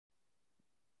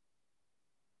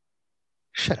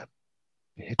Shut up,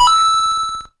 bitch.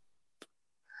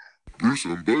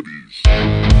 Brewsome Buddies.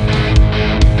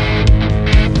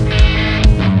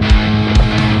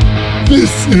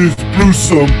 This is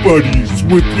Brewsome Buddies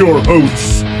with your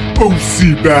hosts,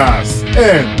 OC Bass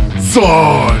and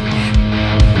Son.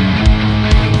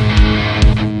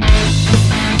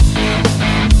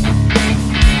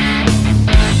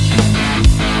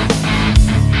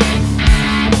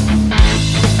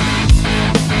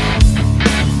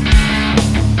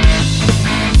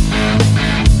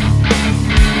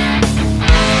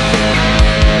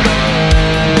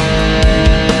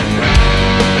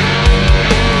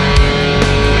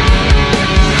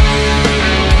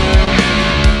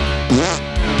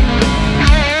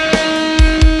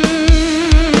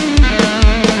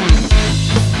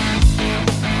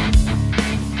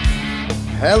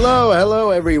 Hello,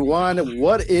 everyone.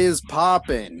 What is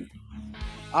poppin'?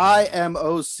 I am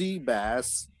OC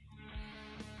Bass.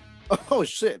 Oh,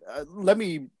 shit. Let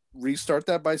me restart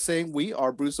that by saying we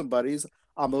are Brewsome Buddies.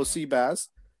 I'm OC Bass,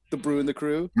 the brew and the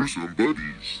crew. Brewsome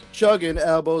Buddies. Chugging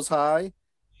elbows high.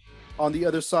 On the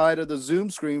other side of the Zoom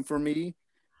screen for me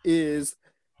is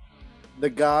the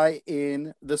guy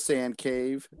in the sand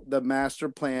cave, the master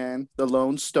plan, the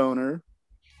lone stoner.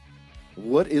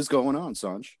 What is going on,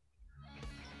 Sanj?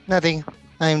 Nothing.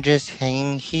 I'm just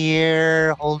hanging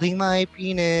here, holding my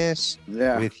penis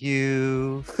Yeah. with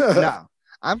you. No,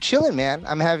 I'm chilling, man.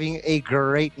 I'm having a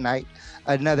great night.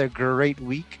 Another great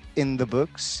week in the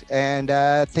books. And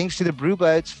thanks to the Brew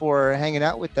Buds for hanging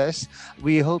out with us.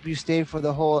 We hope you stay for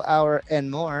the whole hour and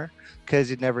more,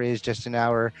 because it never is just an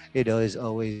hour. It is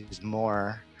always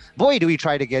more. Boy, do we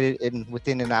try to get it in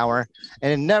within an hour,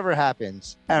 and it never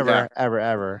happens.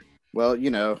 Ever. Well, you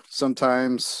know,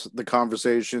 sometimes the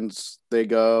conversations, they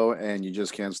go and you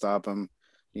just can't stop them,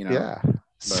 you know. Yeah.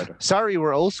 But Sorry,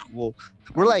 we're old school.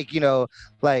 We're like,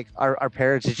 like our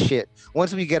parents and shit.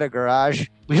 Once we get a garage,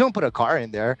 we don't put a car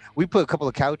in there. We put a couple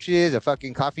of couches, a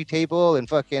fucking coffee table, and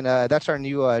fucking that's our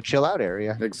new chill out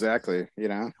area. exactly, you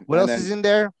know. What else is in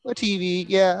there? A TV,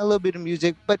 yeah, a little bit of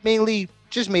music, but mainly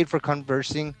just made for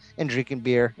conversing and drinking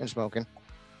beer and smoking.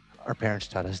 Our parents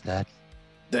taught us that.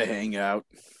 The hangout.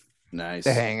 Nice.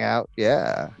 To hang out,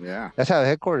 yeah. Yeah, That's how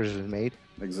headquarters was made.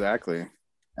 exactly.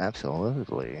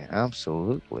 Absolutely.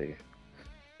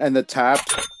 And the tap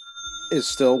is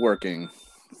still working.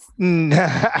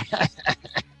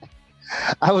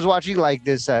 I was watching like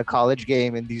this college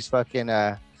game, and these fucking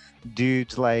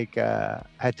dudes like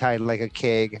had tied like a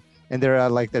keg, and they're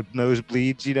on like the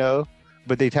nosebleeds,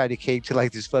 but they tied a keg to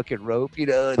like this fucking rope,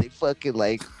 and they fucking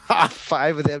like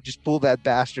five of them just pulled that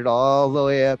bastard all the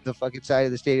way up the fucking side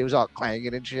of the stadium. It was all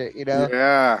clanging and shit,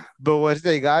 Yeah. But once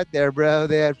they got there, bro,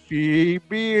 they had free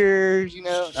beers,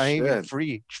 Not even Shit.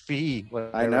 free, fee.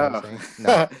 Whatever I I'm know. saying.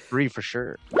 No, free for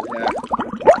sure. Yeah.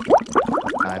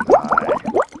 I'm high.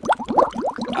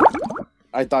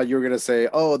 I thought you were gonna say,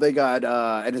 "Oh, they got,"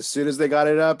 and as soon as they got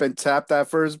it up and tapped that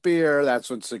first beer, that's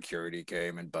when security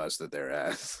came and busted their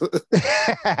ass.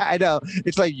 I know.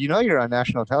 It's like, you're on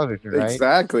national television, right?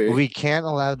 Exactly. We can't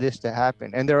allow this to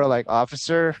happen. And they were like,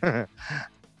 officer,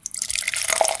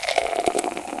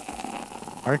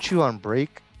 aren't you on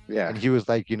break? Yeah. And he was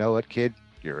like, you know what, kid?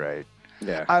 You're right.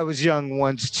 Yeah. I was young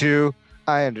once too.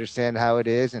 I understand how it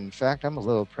is. In fact, I'm a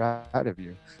little proud of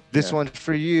you. This one's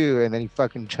for you. And then he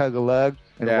fucking chug-a-lugged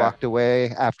and walked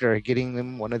away after getting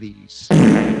them one of these.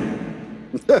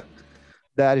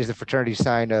 That is the fraternity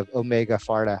sign of Omega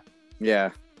Farta. Yeah.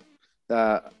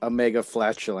 Omega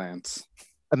flatulence.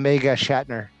 Omega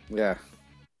Shatner. Yeah.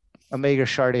 Omega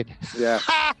sharded. Yeah.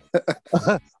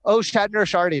 Oh, Shatner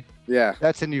sharded. Yeah.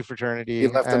 That's a new fraternity. He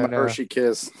left him a And, Hershey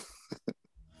kiss.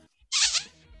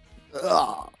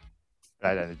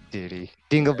 Duty.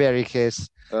 Dingleberry kiss.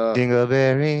 Uh,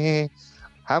 Dingleberry.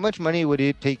 How much money would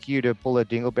it take you to pull a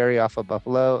dingleberry off a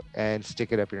buffalo and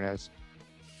stick it up your nose?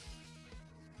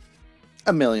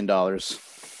 $1 million.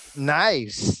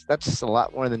 Nice. That's just a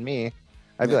lot more than me.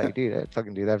 I'd be like, dude, I'd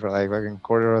fucking do that for like fucking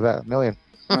quarter of that million.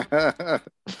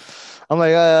 I'm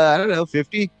like, I don't know,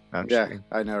 50? No, I'm just Yeah, kidding.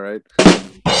 I know, right? All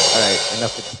right,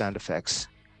 enough with the sound effects.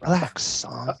 Relax,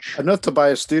 Sanj. Enough to buy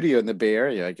a studio in the Bay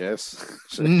Area, I guess.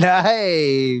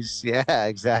 Nice. Yeah,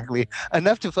 exactly.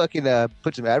 Enough to fucking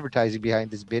put some advertising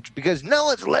behind this bitch because no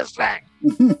one's listening.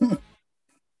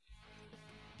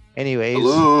 Anyways,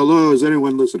 Hello, is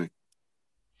anyone listening?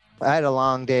 I had a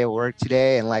long day of work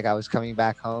today, and like I was coming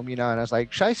back home, and I was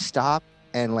like, should I stop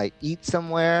and like eat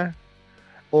somewhere,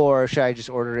 or should I just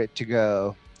order it to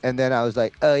go? And then I was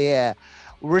like, oh yeah,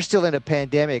 we're still in a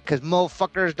pandemic because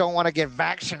motherfuckers don't want to get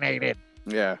vaccinated.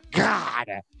 Yeah. God,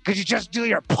 could you just do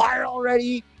your part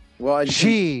already? Well,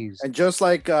 Jeez. and just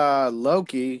like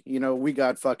Loki, we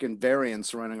got fucking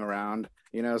variants running around,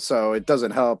 so it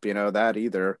doesn't help, that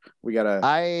either.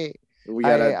 I We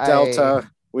got a I delta,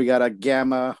 we got a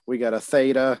gamma, we got a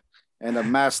theta, and a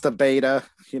master beta.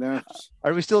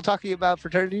 Are we still talking about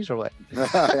fraternities or what?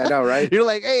 I know, right? You're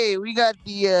like, hey, we got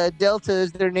the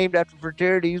deltas. They're named after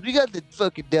fraternities. We got the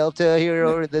fucking delta here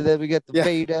over there. Then we got the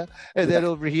beta, and then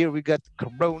over here we got the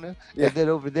corona, and then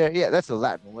over there, that's the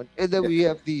Latin one. And then we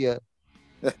have the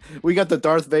we got the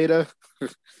Darth Vader.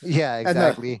 Yeah,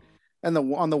 exactly. And the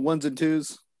on the ones and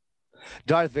twos.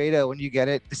 Darth Vader, when you get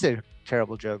it, this is a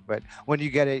terrible joke, but when you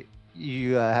get it,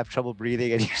 you have trouble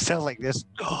breathing and you sound like this.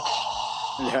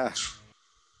 Yeah.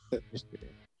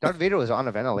 Darth Vader was on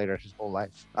a ventilator his whole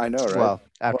life. I know, right? Well,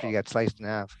 after he got sliced in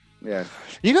half. Yeah.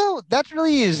 That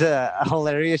really is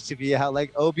hilarious to me how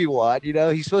like Obi-Wan,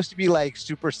 he's supposed to be like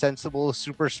super sensible,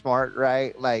 super smart,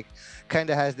 right? Like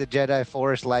kind of has the Jedi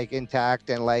Force like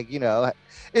intact and like,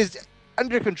 is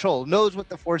under control, knows what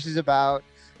the Force is about.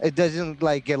 It doesn't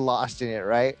like get lost in it,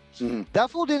 right? Mm-hmm.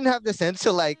 That fool didn't have the sense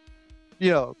to like,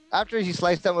 after he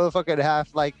sliced that motherfucker in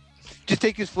half, like just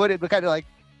take his foot and kind of like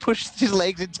push his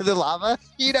legs into the lava.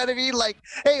 You know what I mean? Like,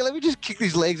 hey, let me just kick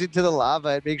these legs into the lava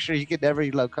and make sure he can never,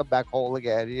 come back whole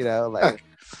again.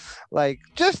 Like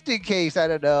just in case, I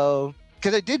don't know.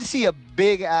 Because I did see a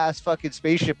big ass fucking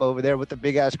spaceship over there with a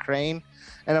big ass crane,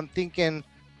 and I'm thinking,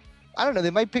 I don't know, they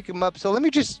might pick him up. So let me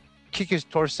just kick his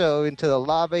torso into the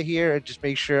lava here and just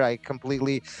make sure I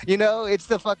completely, it's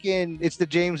the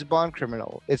James Bond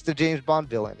criminal. It's the James Bond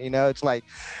villain. It's like,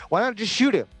 why not just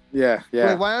shoot him? Yeah.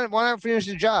 Like, why not finish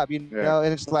the job? And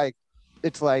it's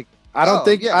like, I don't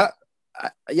think. Yeah.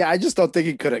 I just don't think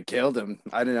he could have killed him.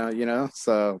 I don't know.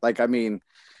 So like, I mean,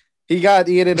 he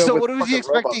ended up. So what was he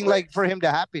expecting? Like for him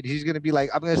to happen? He's gonna be like,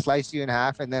 I'm gonna slice you in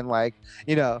half, and then like,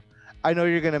 I know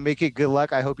you're gonna make it. Good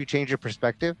luck. I hope you change your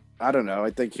perspective. I don't know. I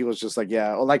think he was just like,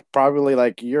 yeah, like probably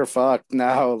like you're fucked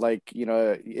now. Like,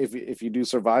 if you do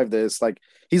survive this, like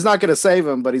he's not gonna save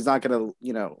him, but he's not gonna,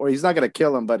 or he's not gonna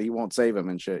kill him, but he won't save him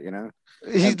and shit,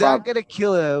 He's not gonna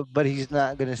kill him, but he's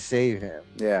not gonna save him.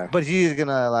 Yeah. But he's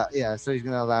gonna allow. Yeah. So he's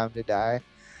gonna allow him to die.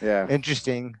 Yeah.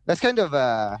 Interesting. That's kind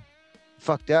of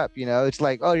fucked up. It's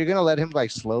like, oh, you're gonna let him like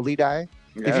slowly die.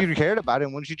 Yeah. If you cared about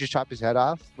him, wouldn't you just chop his head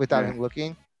off without him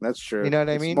looking? That's true. You know what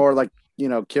I mean? It's more like,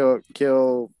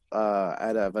 kill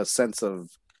out of a sense of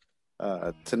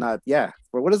to not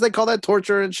what does they call that,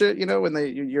 torture and shit,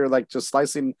 when you're like just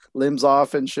slicing limbs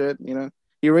off and shit,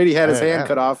 he already had his hand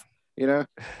cut off, I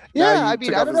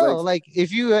mean, I don't know, like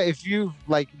if you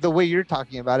like the way you're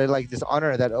talking about it, like this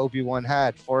honor that Obi-Wan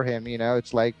had for him,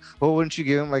 it's like, well, wouldn't you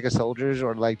give him like a soldier's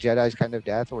or like Jedi's kind of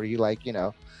death, where you like,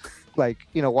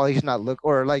 while he's not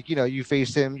or like, you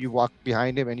face him, you walk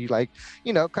behind him, and you like,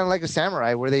 kind of like a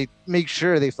samurai, where they make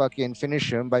sure they fucking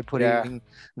finish him by putting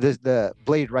the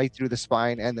blade right through the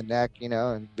spine and the neck,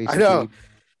 and basically. I know.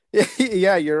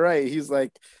 Yeah, you're right. He's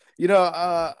like,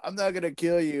 I'm not gonna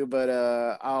kill you, but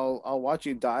I'll watch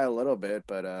you die a little bit,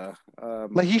 but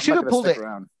like he should have pulled it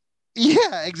around.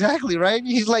 Yeah, exactly, right.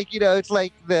 He's like, it's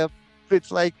like,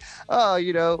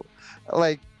 oh,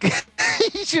 like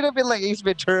he should have been like Ace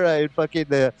Ventura and fucking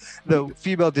the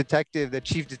female detective, the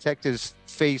chief detective's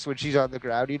face when she's on the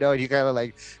ground, and he kind of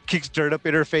like kicks dirt up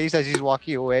in her face as he's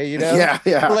walking away, Yeah.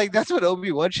 Like that's what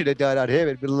Obi-Wan should have done on him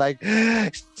and been like,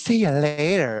 see you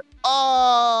later.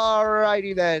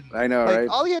 Alrighty then. I know, like, right?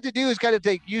 All he had to do is kind of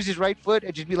use his right foot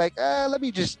and just be like, let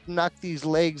me just knock these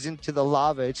legs into the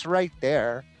lava. It's right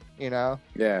there,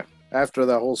 Yeah. After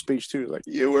the whole speech too, like,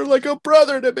 you were like a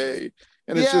brother to me.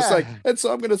 And it's just like, and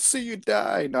so I'm gonna see you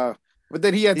die. No, but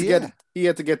then he had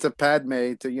to get to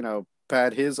Padme to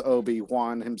pad his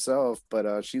Obi-Wan himself.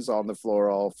 But she's on the floor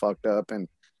all fucked up and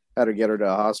had to get her to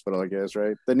a hospital, I guess,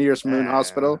 right? The nearest moon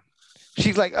hospital.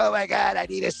 She's like, oh my god, I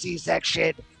need a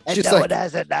C-section, and she's no one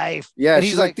has a knife. Yeah, and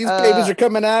she's like, these babies are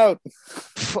coming out.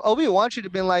 Obi-Wan should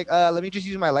have been like, let me just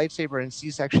use my lightsaber and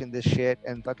C-section this shit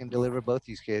and fucking deliver both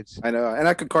these kids. I know, and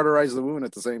I could cauterize the wound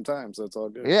at the same time, so it's all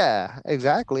good. Yeah,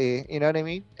 exactly. You know what I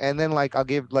mean? And then like, I'll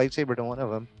give lightsaber to one of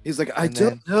them. He's like, I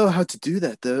don't know how to do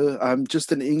that though. I'm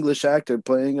just an English actor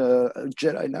playing a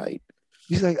Jedi Knight.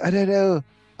 He's like, I don't know.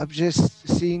 I'm just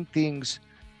seeing things.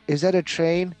 Is that a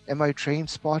train? Am I train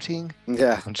spotting?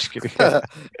 Yeah. I'm just kidding.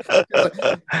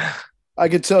 I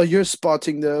can tell you're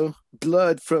spotting though.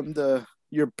 Blood from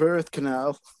your birth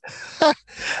canal.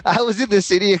 I was in the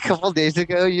city a couple days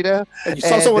ago, And you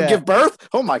saw someone give birth?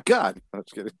 Oh my god. I'm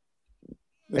just kidding.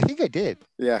 I think I did.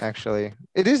 Yeah. Actually.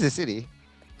 It is the city.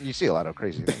 You see a lot of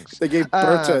crazy things. They gave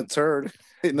birth to a turd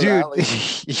in the valley.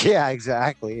 Yeah,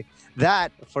 exactly.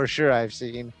 That for sure I've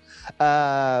seen.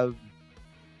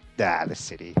 The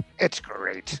city. It's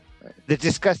great. The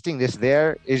disgustingness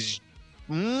there is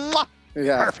mwah,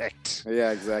 Yeah. perfect.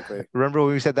 Yeah, exactly. Remember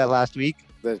when we said that last week?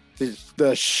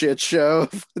 The shit show.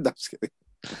 No, I'm just kidding.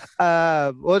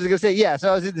 What was I gonna say? Yeah,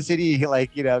 so I was in the city,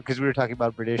 like, because we were talking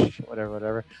about British,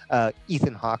 whatever.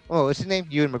 Ethan Hawke. Oh, what's his name?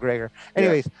 Ewan McGregor.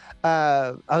 Anyways,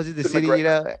 I was in the city,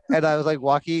 and I was like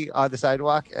walking on the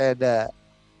sidewalk, and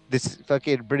this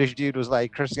fucking British dude was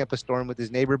like cursing up a storm with his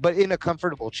neighbor, but in a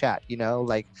comfortable chat,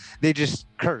 like they just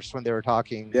cursed when they were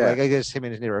talking. Yeah. Like, I guess him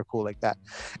and his neighbor are cool like that.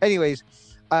 Anyways,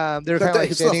 they were kind of like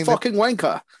He's standing. a fucking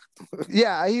wanker.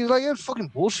 Yeah, he was like, it's fucking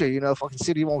bullshit, fucking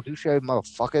city won't do shit,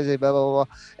 motherfuckers, blah, blah, blah.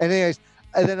 And anyways,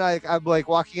 and then I'm like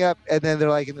walking up, and then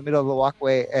they're like in the middle of the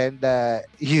walkway, and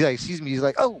he like sees me, he's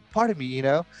like, oh, pardon me,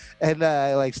 and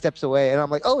like steps away, and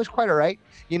I'm like, oh, it's quite all right,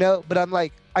 but I'm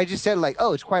like, I just said like,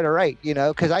 oh, it's quite all right,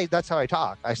 because that's how I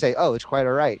talk. I say, oh, it's quite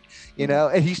all right,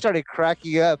 and he started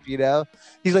cracking up,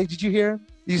 he's like, did you hear him?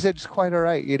 You said it's quite all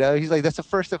right, He's like, that's the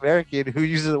first American who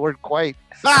uses the word quite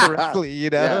correctly,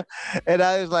 Yeah. And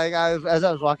I was like, as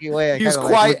I was walking away, I He's kinda,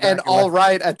 quite looked back and all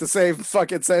right at the same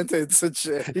fucking sentence and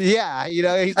shit. Yeah, he's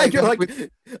And like, you're like,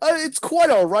 it's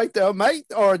quite all right though, mate,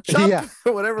 or chump, Yeah.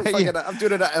 whatever. Fucking, I'm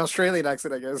doing an Australian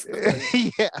accent, I guess.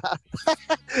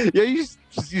 yeah, you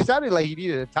sounded like you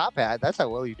needed a top hat. That's how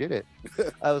well you did it.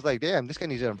 I was like, damn, this guy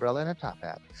needs an umbrella and a top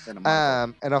hat.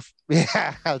 I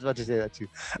was about to say that too.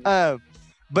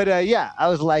 But yeah, I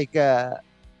was like,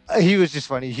 he was just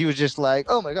funny. He was just like,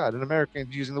 oh my God, an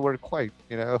American using the word quite,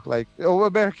 like, oh,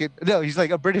 American. No, he's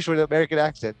like a British with an American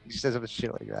accent. He says some shit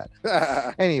like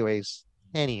that. Anyways.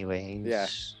 Yeah.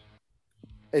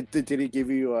 Did he give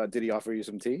you, did he offer you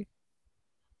some tea?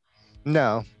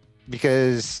 No,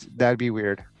 because that'd be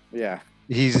weird. Yeah.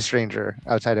 He's a stranger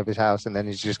outside of his house, and then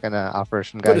he's just going to offer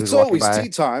some guy. But it's always tea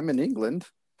time in England.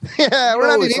 Yeah, we're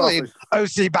not in England.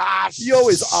 OC boss. You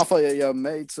always offer your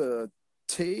mates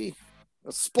tea.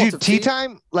 Dude, tea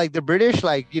time, like the British,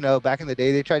 like, back in the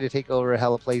day, they tried to take over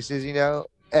hella places,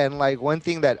 and like one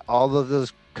thing that all of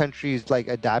those countries like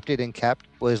adopted and kept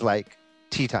was like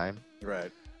tea time.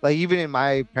 Right. Like even in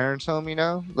my parents' home,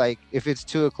 like if it's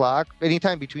 2:00,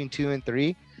 anytime between 2 and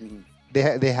 3,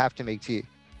 they have to make tea.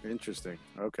 Interesting.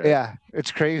 Okay. Yeah,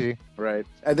 it's crazy. Right.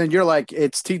 And then you're like,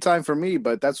 it's tea time for me,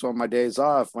 but that's on my days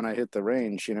off when I hit the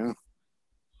range,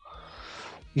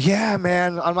 Yeah,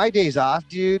 man. On my days off,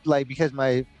 dude, like because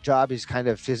my job is kind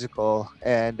of physical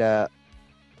and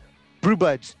Brew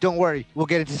Buds, don't worry. We'll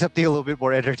get into something a little bit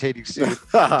more entertaining soon.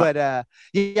 But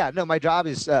yeah, no, my job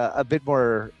is a bit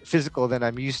more physical than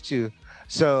I'm used to.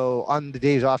 So on the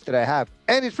days off that I have,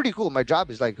 and it's pretty cool. My job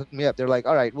is like hooking me up. They're like,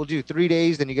 all right, we'll do 3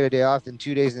 days, then you get a day off, then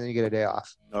 2 days, and then you get a day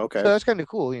off. Okay. So that's kind of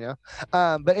cool,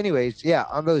 But anyways, yeah,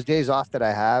 on those days off that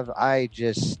I have, I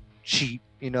just cheat,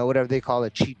 whatever they call a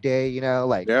cheat day,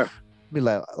 like,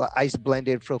 like ice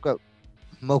blended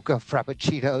mocha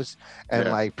frappuccinos and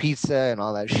like pizza and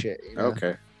all that shit.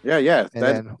 Okay. Yeah. And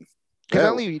then, because I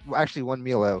only eat actually one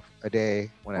meal a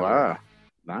day when I work.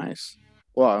 Nice.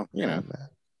 Well,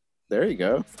 there you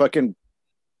go. Fucking,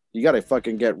 you got to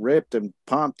fucking get ripped and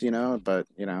pumped, but,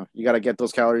 you got to get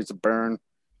those calories to burn.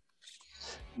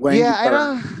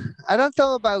 I don't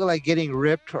know about like getting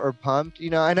ripped or pumped,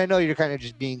 and I know you're kind of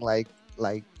just being like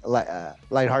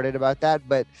lighthearted about that,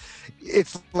 but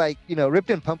it's like, ripped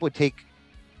and pumped would take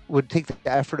the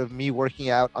effort of me working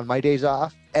out on my days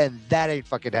off, and that ain't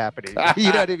fucking happening.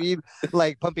 You know what I mean?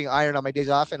 Like pumping iron on my days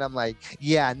off, and I'm like,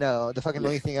 yeah, no, the fucking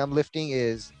only thing I'm lifting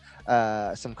is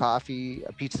some coffee,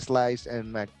 a pizza slice,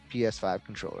 and my PS5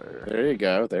 controller. There you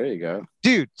go.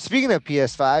 Dude, speaking of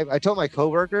PS5, I told my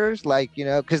coworkers, like,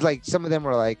 because like some of them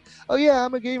were like, oh yeah,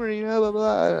 I'm a gamer, blah,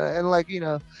 blah, and like,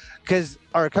 because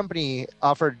our company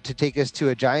offered to take us to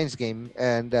a Giants game,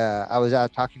 and I was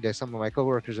out talking to some of my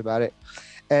coworkers about it,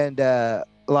 and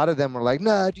a lot of them were like,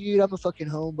 nah, dude, I'm a fucking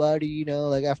homebody,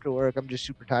 like after work, I'm just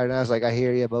super tired. And I was like, I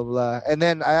hear you, blah, blah, blah. And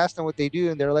then I asked them what they do,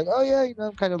 and they were like, oh yeah,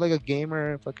 I'm kind of like a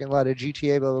gamer, fucking a lot of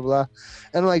GTA, blah, blah, blah.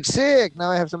 And I'm like, sick,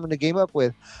 now I have someone to game up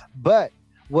with. But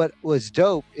what was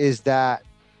dope is that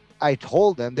I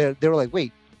told them, they were like,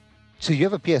 wait, so you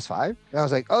have a PS5? And I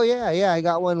was like, oh yeah, I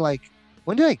got one. Like,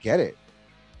 when did I get it?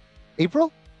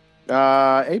 April,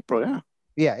 yeah.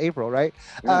 Yeah, April, right?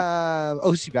 Yeah.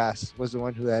 OC Bass was the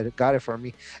one who had got it for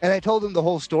me. And I told them the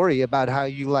whole story about how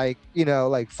you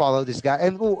follow this guy.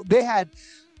 And they had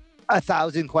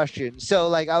 1,000 questions. So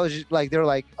like, I was just like, they were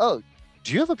like, oh,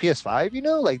 do you have a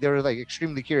PS5? Like they were like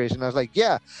extremely curious. And I was like,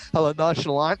 yeah, hello,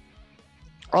 nonchalant.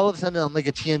 All of a sudden I'm like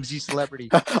a TMZ celebrity.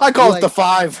 I call it the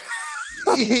 5.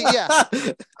 Yeah.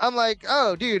 I'm like,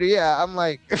 oh, dude, yeah. I'm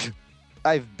like...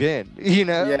 I've been, you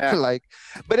know, Yeah. like,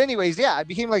 but anyways, yeah, I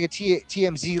became like a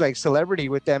TMZ like celebrity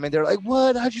with them, and they're like,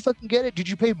 "What? How'd you fucking get it? Did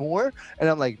you pay more?" And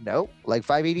I'm like, "No, like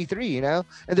 583, you know."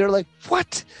 And they're like,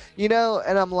 "What?" You know,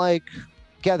 and I'm like,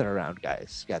 "Gather around,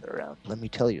 guys, gather around. Let me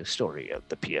tell you a story of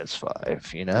the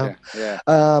PS5." You know, Yeah.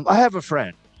 I have a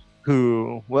friend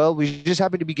who, well, we just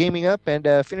happened to be gaming up and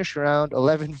finished around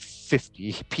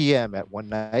 11:50 p.m. at one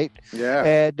night, Yeah.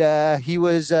 and he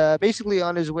was basically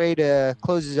on his way to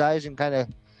close his eyes and kind of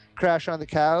crash on the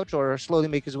couch or slowly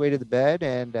make his way to the bed,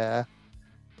 and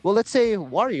well, let's say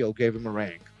Wario gave him a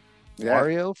ring. Yeah.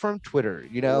 Wario from Twitter,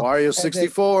 you know. Wario And then-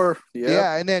 64. Yeah.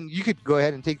 yeah, and then you could go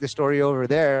ahead and take the story over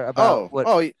there about what.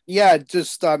 Oh, yeah.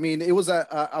 Just, I mean, it was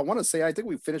I want to say, I think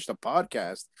we finished a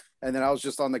podcast, and then I was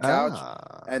just on the couch,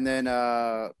 Ah. and then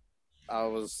I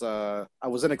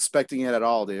wasn't expecting it at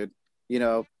all, dude. You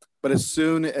know, but as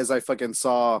soon as I fucking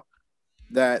saw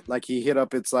that, like, he hit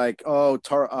up, it's like, oh,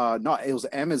 no, it was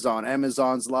Amazon.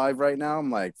 Amazon's live right now. I'm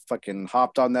like, fucking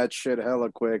hopped on that shit hella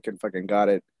quick and fucking got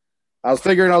it. I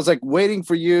was like waiting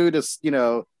for you to, you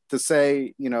know, to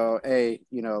say, you know, hey,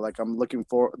 you know, like, I'm looking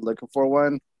for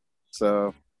one.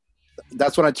 So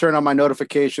that's when I turn on my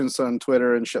notifications on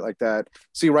Twitter and shit like that.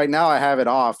 See, right now I have it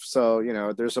off, so, you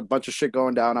know, there's a bunch of shit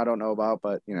going down I don't know about,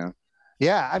 but, you know.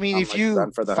 Yeah, I mean, I'm, if like, you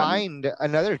done for the find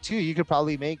another two, you could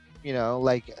probably make, you know,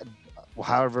 like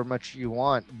however much you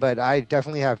want. But I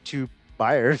definitely have two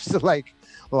buyers like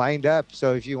lined up.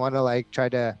 So if you want to like try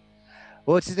to,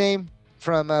 what's his name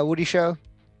from Woody Show?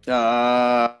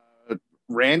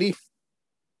 Randy.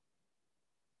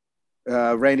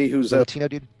 Randy, who's The Latino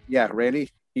dude. yeah,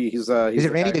 Randy. He's Is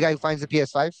it Randy, guy. the guy who finds the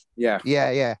PS5? Yeah,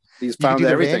 Yeah. he's You could found do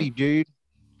the everything. Randy dude.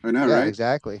 I know, Yeah, right?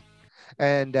 exactly.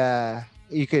 And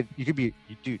you could be,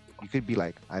 dude. You could be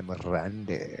like, I'm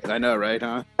Randy. I know, right?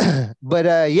 Huh?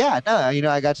 But yeah, no, you know,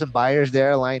 I got some buyers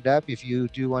there lined up if you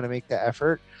do want to make the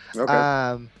effort.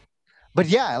 Okay. But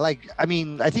yeah, like, I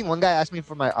mean, I think one guy asked me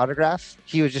for my autograph.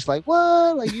 He was just like,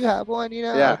 "What? Like, you have one?" You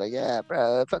know? Yeah. I was like, "Yeah,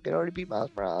 bro, I fucking already beat Miles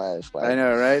Morales." Like, I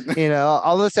know, right? you know,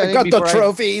 all of a I sudden, got the before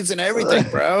trophies and everything,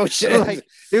 bro. Shit. like,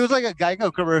 it was like a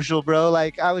Geico commercial, bro.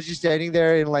 Like, I was just standing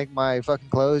there in like my fucking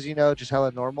clothes, you know, just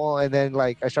hella normal. And then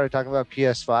like I started talking about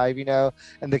PS5, you know,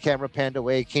 and the camera panned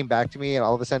away, came back to me, and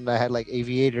all of a sudden I had like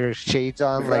aviator shades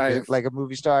on, Right. like a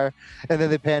movie star. And then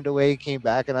they panned away, came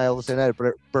back, and I all of a sudden had a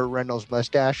Burt Reynolds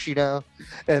mustache, you know.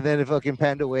 And then it fucking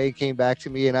panned away, came back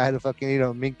to me, and I had a fucking, you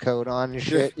know, mink coat on and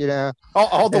shit, you know.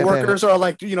 All the And then- workers are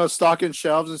like, you know, stocking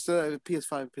shelves instead of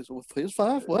PS5,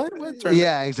 PS5, what?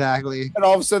 Yeah, exactly. And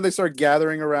all of a sudden they start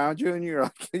gathering around you, and you're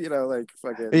like, you know, like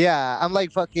fucking. Yeah, I'm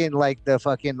like fucking like the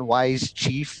fucking wise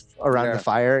chief around Yeah. the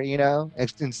fire, you know.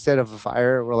 Instead of a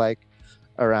fire, we're like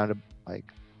around a like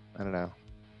I don't know,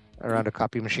 around a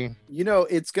copy machine. You know,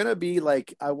 it's gonna be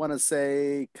like, I want to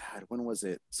say, God, when was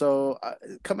it? So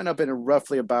coming up in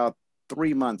roughly about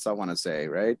 3 months, I want to say,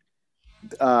 right?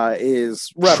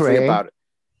 Is roughly Trey? about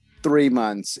 3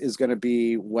 months is gonna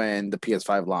be when the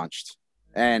PS5 launched,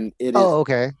 and it is. Oh,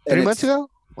 okay. 3 it's- months ago?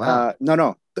 Wow.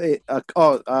 No. Did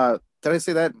I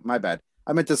say that? My bad.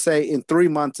 I meant to say in 3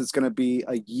 months it's gonna be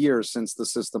a year since the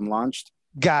system launched,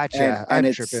 Gotcha. and I'm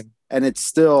it's tripping. and it's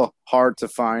still hard to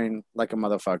find like a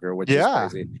motherfucker, which Yeah.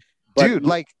 is crazy. But Dude,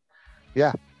 like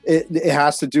it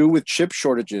has to do with chip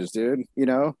shortages, dude. You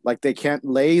know, like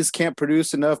Lay's can't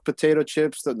produce enough potato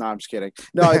chips. No, I'm just kidding.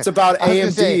 No, it's about I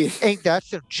was gonna AMD. say, ain't that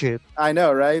some chip? I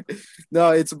know, right?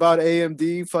 No, it's about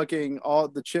AMD. Fucking all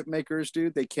the chip makers,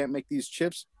 dude. They can't make these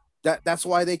chips. That's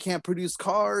why they can't produce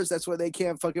cars. That's why they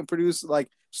can't fucking produce like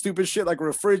stupid shit like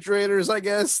refrigerators, I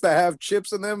guess, that have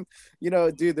chips in them. You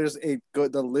know, dude,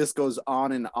 the list goes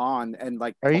on, and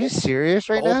like, Are you serious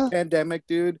right the whole now? pandemic,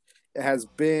 dude, has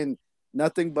been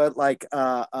nothing but like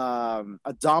a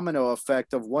domino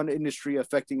effect of one industry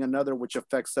affecting another, which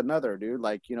affects another, dude.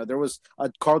 Like, you know, there was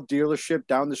a car dealership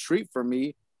down the street from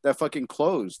me that fucking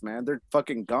closed, man. They're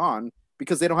fucking gone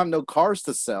because they don't have no cars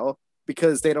to sell,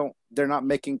 because they're not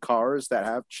making cars that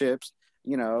have chips,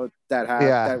 you know, that have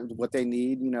that what they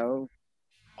need, you know,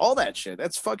 all that shit.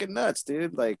 That's fucking nuts,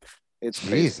 dude. Like, it's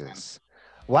crazy, man. Jesus.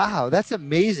 Wow, that's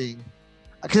amazing.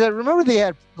 Because I remember they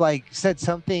had like said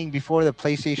something before the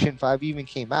PlayStation 5 even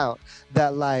came out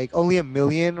that like only 1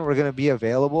 million were gonna be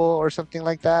available or something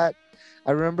like that.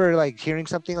 I remember like hearing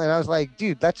something and I was like,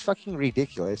 dude, that's fucking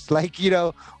ridiculous. Like, you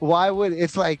know, why would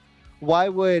if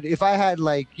I had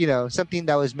like, you know, something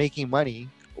that was making money,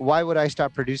 why would I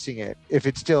stop producing it if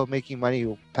it's still making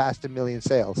money past 1 million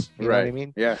sales? You know what I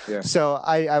mean? Yeah. So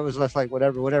I was left like,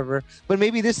 whatever. But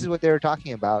maybe this is what they were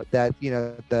talking about, that, you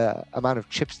know, the amount of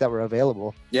chips that were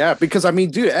available. Yeah, because I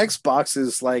mean, dude, Xbox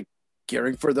is like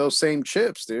gearing for those same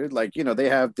chips, dude. Like, they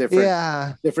have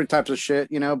different types of shit,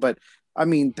 but I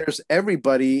mean,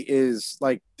 everybody is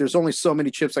like, there's only so many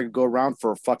chips that could go around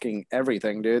for fucking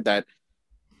everything, dude. That,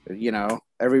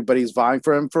 everybody's vying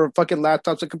for them for fucking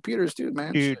laptops and computers, dude,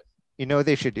 man. Dude, you know what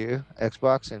they should do?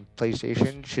 Xbox and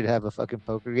PlayStation should have a fucking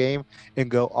poker game and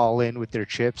go all in with their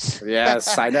chips.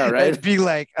 Yes, I know, right? It'd be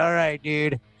like, all right,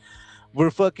 dude, we're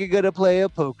fucking gonna play a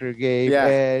poker game,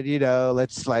 and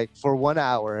let's like for 1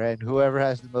 hour, and whoever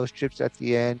has the most chips at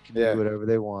the end can do whatever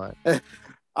they want.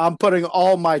 I'm putting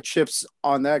all my chips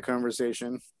on that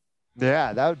conversation.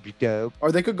 Yeah, that would be dope.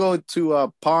 Or they could go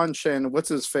to Ponch and what's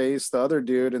his face, the other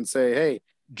dude, and say, "Hey,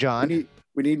 John,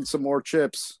 we need some more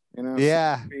chips."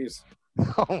 Yeah.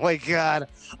 Oh my god,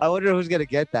 I wonder who's gonna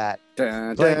get that. Dude,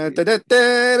 that's pretty good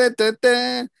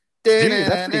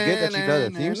that you know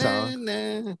the theme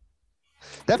song.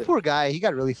 That poor guy, he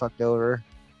got really fucked over.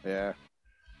 Yeah.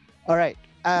 All right.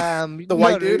 The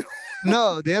white dude?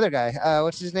 No, the other guy.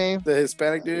 What's his name? The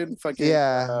Hispanic dude? Fucking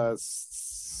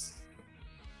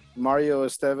Mario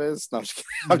Estevez? No,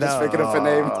 I'm just making up a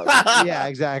name. Yeah,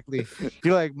 exactly.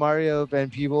 You're like Mario Van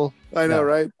Peebles. I know,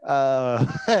 right? No.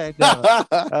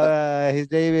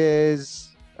 His name is...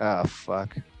 Oh,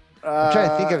 fuck. I'm trying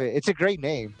to think of it. It's a great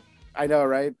name. I know,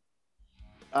 right?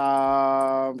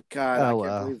 God, I can't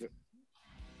believe it.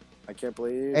 I can't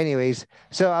believe. Anyways,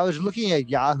 so I was looking at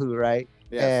Yahoo, right?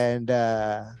 Yes. And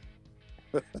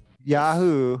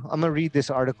Yahoo, I'm going to read this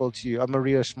article to you. I'm going to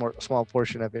read a small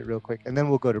portion of it real quick, and then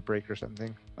we'll go to break or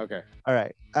something. Okay. All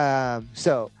right.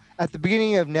 So at the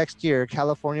beginning of next year,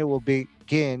 California will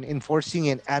begin enforcing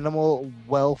an animal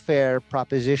welfare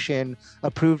proposition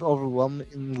approved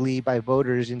overwhelmingly by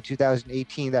voters in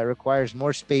 2018 that requires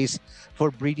more space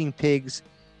for breeding pigs,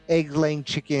 egg-laying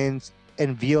chickens,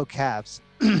 and veal calves.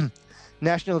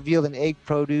 National veal and egg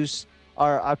produce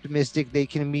are optimistic they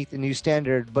can meet the new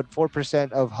standard, but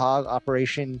 4% of hog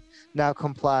operation now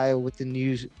comply with the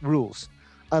new rules.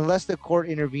 Unless the court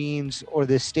intervenes or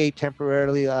the state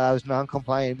temporarily allows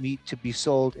non-compliant meat to be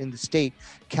sold in the state,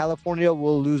 California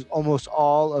will lose almost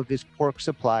all of its pork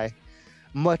supply,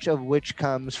 much of which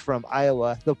comes from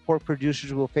Iowa. The pork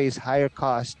producers will face higher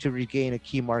costs to regain a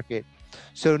key market.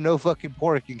 So no fucking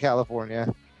pork in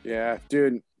California. Yeah,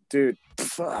 dude,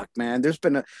 fuck, man. There's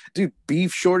been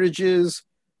beef shortages,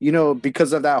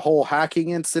 because of that whole hacking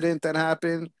incident that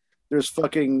happened.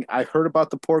 I heard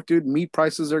about the pork, dude. Meat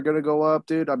prices are going to go up,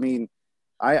 dude. I mean,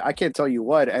 I can't tell you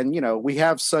what. And, we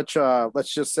have such a,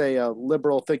 let's just say, a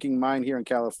liberal thinking mind here in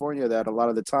California that a lot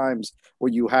of the times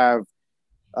where you have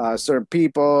certain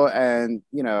people and,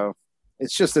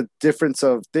 it's just a difference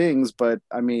of things. But,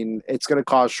 I mean, it's going to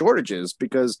cause shortages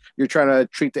because you're trying to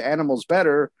treat the animals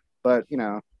better. But,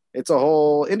 it's a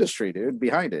whole industry, dude,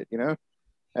 behind it,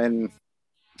 and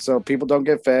so people don't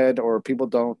get fed or people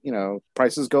don't,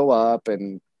 prices go up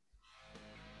and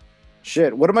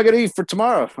shit. What am I going to eat for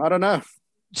tomorrow? I don't know.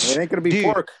 It ain't going to be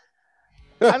pork.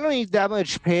 I don't eat that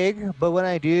much pig, but when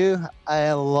I do,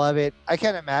 I love it. I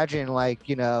can't imagine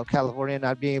California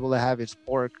not being able to have its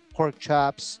pork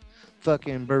chops,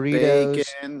 fucking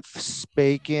burritos,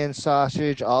 bacon,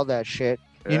 sausage, all that shit.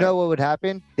 Yeah. You know what would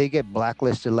happen? They get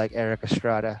blacklisted like Eric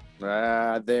Estrada.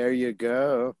 There you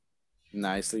go.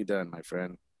 Nicely done, my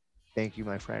friend. Thank you,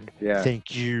 my friend. Yeah.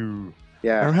 Thank you.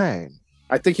 Yeah. All right.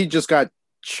 I think he just got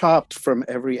chopped from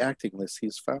every acting list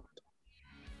he's found.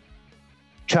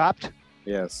 Chopped?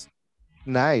 Yes.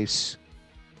 Nice.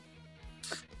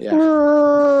 Yeah.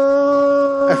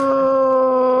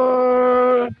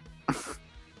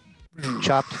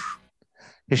 Chopped.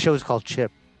 His show is called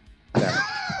Chip. Yeah.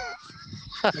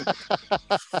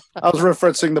 I was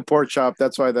referencing the pork chop.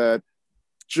 That's why that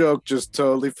joke just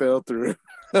totally fell through.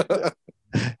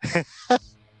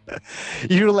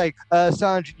 You're like,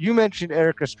 Sanj, you mentioned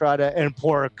Eric Estrada and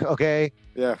pork, okay?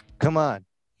 Yeah. Come on.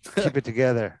 Keep it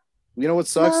together. You know what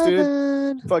sucks,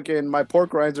 dude? Fucking my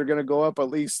pork rinds are going to go up at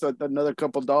least another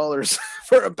couple dollars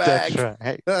for a bag.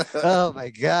 That's right. Oh, my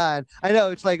God. I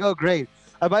know. It's like, oh, great.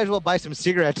 I might as well buy some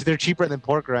cigarettes. They're cheaper than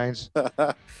pork rinds.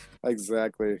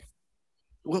 Exactly.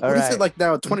 What is it like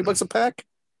now? $20 a pack?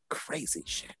 Crazy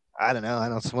shit. I don't know. I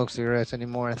don't smoke cigarettes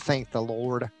anymore. Thank the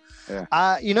Lord.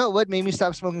 Yeah. You know what made me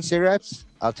stop smoking cigarettes?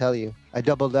 I'll tell you. I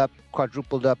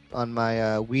quadrupled up on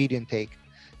my weed intake.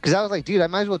 Because I was like, dude, I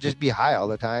might as well just be high all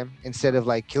the time instead of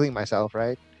like killing myself,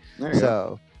 right?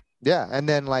 So, yeah. And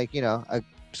then I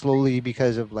slowly,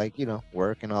 because of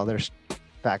work and all their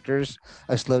factors,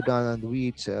 I slowed down on the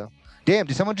weed. So, damn,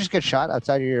 did someone just get shot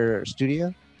outside of your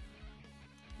studio?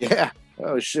 Yeah.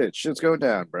 Oh shit! Shit's going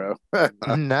down, bro.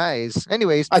 Nice.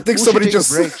 Anyways, I think somebody just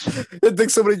fell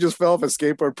off a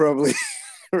skateboard, probably.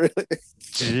 Really?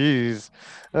 Jeez.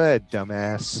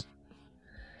 Dumbass.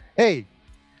 Hey,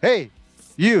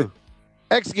 you.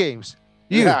 X Games.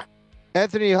 You. Yeah.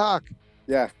 Anthony Hawk.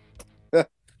 Yeah. I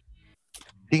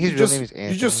think his real name is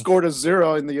Anthony. You just scored a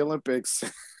 0 in the Olympics.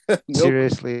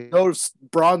 Seriously. No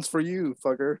bronze for you,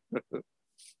 fucker.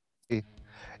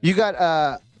 You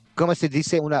got, como se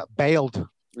dice, una bailed.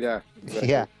 Yeah. Exactly.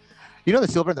 Yeah. You know the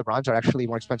silver and the bronze are actually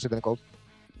more expensive than the gold?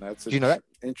 That's Do you know that?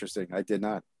 Interesting. I did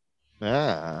not.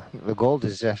 Yeah. The gold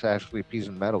is just actually a piece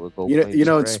of metal with gold. You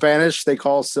know, in spray. Spanish, they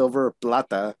call silver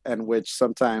plata, and which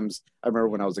sometimes, I remember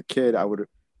when I was a kid, I would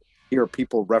hear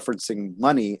people referencing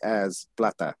money as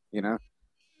plata, you know?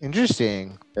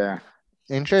 Interesting. Yeah.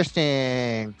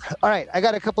 Interesting. All right. I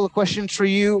got a couple of questions for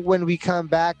you when we come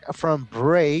back from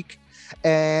break.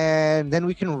 And then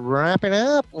we can wrap it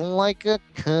up like a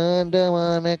condom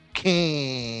on a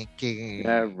cake.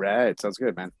 Yeah, right. Sounds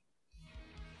good, man.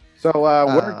 So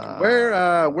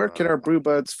where can our brew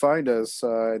buds find us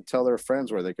and tell their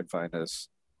friends where they can find us?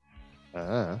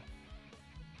 You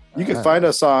can find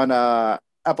us on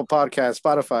Apple Podcast,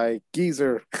 Spotify,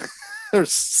 Geezer.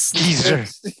 Geezer.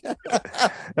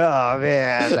 Oh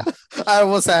man. I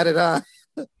almost had it on.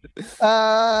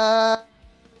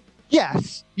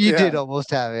 Yes, you did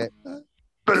almost have it.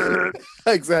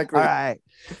 Exactly. All right.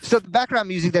 So the background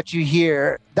music that you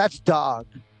hear, that's Dog.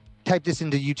 Type this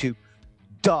into YouTube.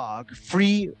 Dog,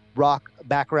 free rock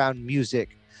background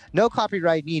music. No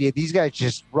copyright needed. These guys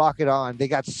just rock it on. They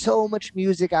got so much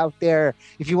music out there.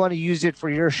 If you want to use it for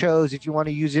your shows, if you want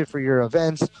to use it for your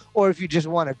events, or if you just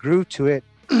want to groove to it,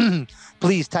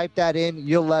 please type that in.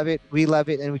 You'll love it. We love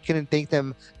it. And we couldn't thank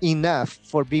them enough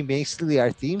for being basically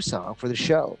our theme song for the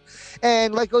show.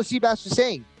 And like OC Bass was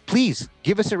saying, please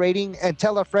give us a rating and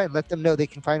tell a friend. Let them know they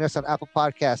can find us on Apple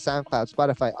Podcasts, SoundCloud,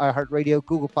 Spotify, iHeartRadio,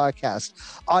 Google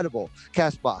Podcasts, Audible,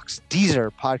 CastBox, Deezer,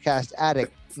 Podcast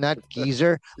Addict, not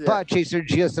Geezer, Podchaser,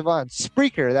 GeoSavant,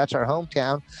 Spreaker, that's our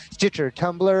hometown, Stitcher,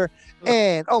 Tumblr,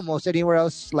 and almost anywhere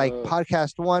else like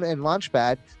Podcast One and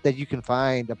Launchpad that you can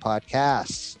find a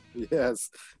podcast. Yes.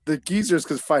 The Geezers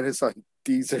can find us on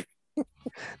Deezer.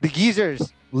 The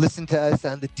Geezers listen to us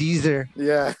on the Deezer.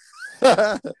 Yeah.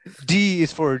 D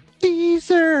is for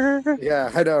Deezer. Yeah,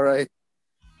 I know, right?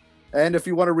 And if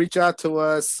you want to reach out to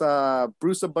us,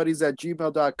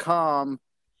 brewsomebuddies@gmail.com.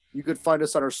 You could find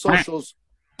us on our socials,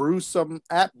 Brewsome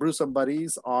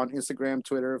Buddies on Instagram,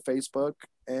 Twitter, Facebook,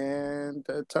 and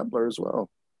Tumblr as well.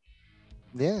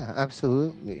 Yeah,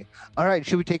 absolutely. All right,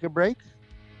 should we take a break?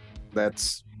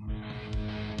 Let's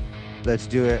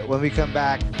do it. When we come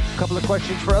back, a couple of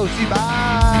questions for OC. Bye.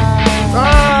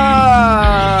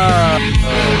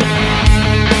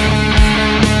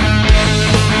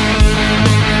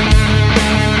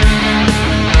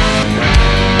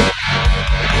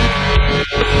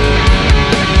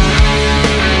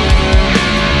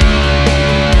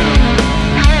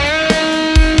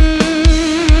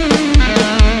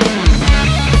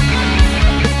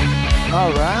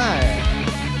 All right.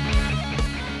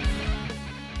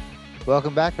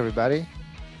 Welcome back, everybody.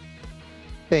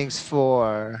 Thanks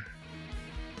for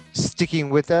sticking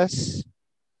with us.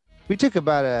 We took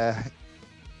about a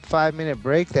 5-minute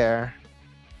break there,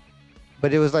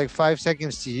 but it was like 5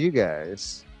 seconds to you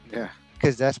guys. Yeah.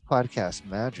 Because that's podcast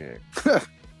magic.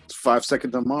 It's 5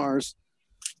 seconds on Mars.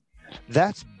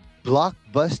 That's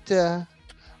blockbuster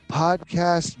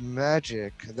podcast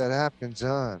magic that happens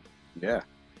on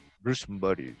Brewsome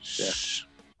Buddies.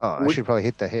 Yeah. Oh, I should probably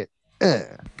hit the hit.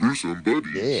 Brewsome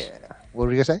Buddies. Yeah. What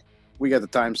were you gonna say? We got the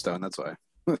time stone, that's why.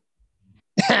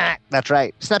 That's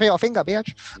right. Snap your finger, bitch.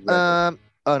 Exactly.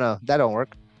 Oh no, that don't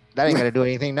work. That ain't gonna do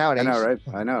anything nowadays.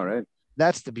 I know, right?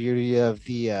 That's the beauty of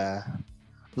the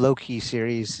low-key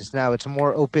series. It's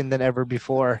more open than ever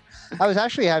before. I was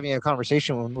actually having a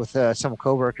conversation with some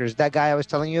coworkers. That guy I was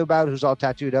telling you about, who's all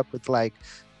tattooed up with like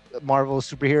Marvel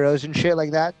superheroes and shit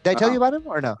like that. Did I tell you about him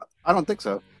or no? I don't think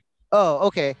so. Oh,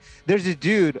 okay. There's a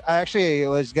dude. I actually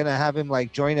was gonna have him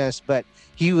like join us, but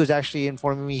he was actually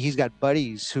informing me he's got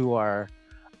buddies who are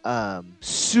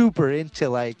super into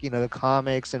like the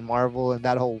comics and Marvel and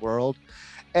that whole world.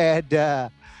 And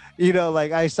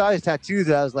like I saw his tattoos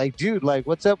and I was like, dude, like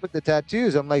what's up with the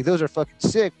tattoos? I'm like, those are fucking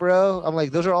sick, bro. I'm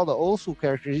like, those are all the old school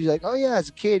characters. He's like, oh yeah, as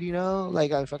a kid,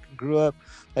 like I fucking grew up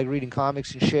like reading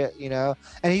comics and shit, and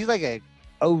he's like a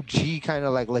OG kind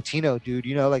of like Latino dude,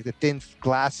 like the thin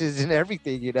glasses and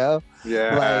everything, Yeah.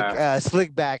 like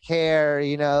slick back hair,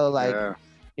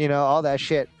 all that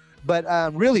shit.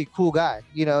 But really cool guy,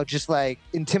 just like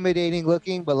intimidating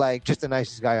looking, but like just the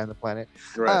nicest guy on the planet.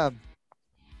 Right.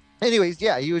 anyways,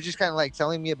 yeah, he was just kind of like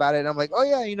telling me about it. And I'm like, oh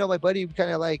yeah, my buddy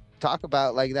kind of like talk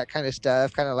about like that kind of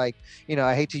stuff. Kind of like,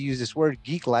 I hate to use this word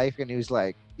geek life. And he was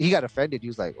like, he got offended. He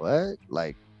was like, what?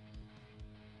 Like,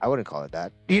 I wouldn't call it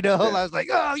that. Yeah. I was like,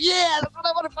 oh yeah, that's what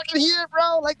I want to fucking hear,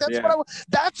 bro. Like Yeah.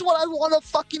 that's what I want to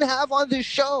fucking have on this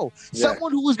show. Yeah.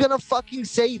 Someone who was gonna fucking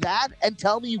say that and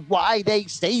tell me why they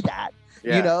say that.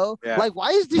 Yeah. Like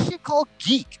why is this shit called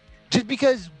geek? Just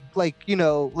because like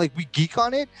we geek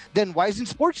on it, then why isn't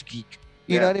sports geek?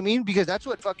 You know what I mean? Because that's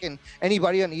what fucking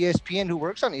anybody on ESPN who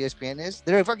works on ESPN is.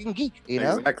 They're a fucking geek,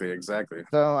 Exactly.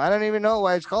 So I don't even know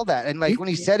why it's called that. And like when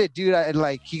he said it, dude,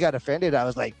 he got offended. I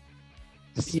was like,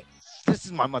 this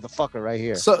is my motherfucker right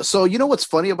here. So you know what's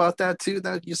funny about that too?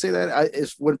 That you say that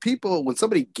is when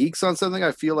somebody geeks on something,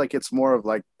 I feel like it's more of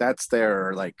like that's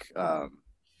their like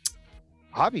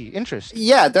hobby, interest.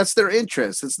 Yeah, that's their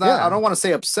interest. It's not. I don't want to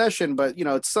say obsession, but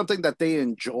it's something that they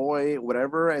enjoy,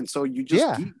 whatever. And so you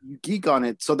just geek on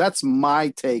it. So that's my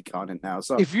take on it now.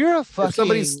 So if you're a fucking, if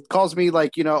somebody calls me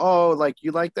like oh like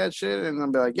you like that shit, and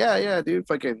I'm like yeah dude,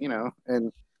 fucking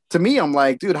and. To me, I'm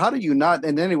like, dude, how do you not?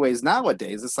 And anyways,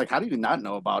 nowadays, it's like, how do you not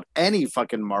know about any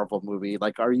fucking Marvel movie?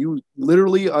 Like, are you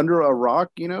literally under a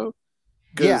rock? Yeah.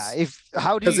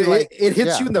 How do you it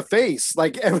hits you in the face,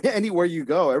 like anywhere you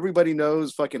go. Everybody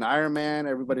knows fucking Iron Man.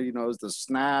 Everybody knows the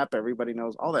Snap. Everybody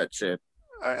knows all that shit.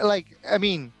 Loki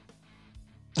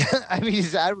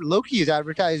is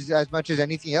advertised as much as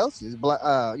anything else. Is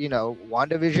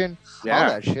WandaVision, all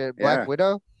that shit. Black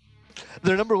Widow,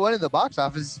 they're number one in the box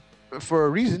office. For a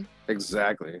reason.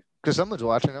 Exactly. Because someone's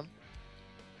watching them.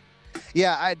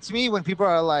 Yeah, to me, when people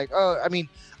are like, oh,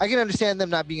 I can understand them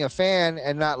not being a fan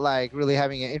and not like really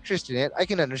having an interest in it. I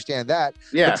can understand that.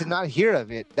 Yeah. But to not hear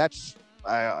of it, that's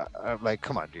I'm like,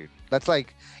 come on, dude. That's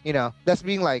like, that's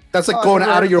being like. That's like going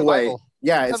out of your way. Bible.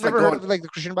 Yeah, it's like going like the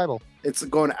Christian Bible. It's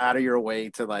going out of your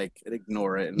way to like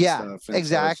ignore it. And stuff. And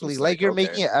exactly. So like you're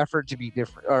making an effort to be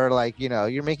different, or like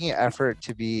you're making an effort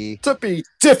to be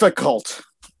difficult.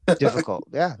 difficult.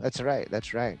 Yeah, that's right.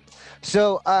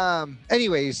 So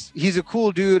anyways, he's a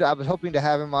cool dude. I was hoping to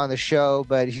have him on the show,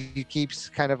 but he keeps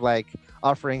kind of like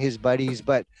offering his buddies,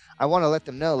 but I want to let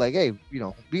them know like, hey,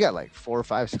 we got like 4,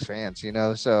 5, 6 fans,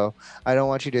 so I don't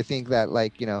want you to think that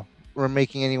like we're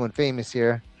making anyone famous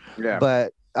here.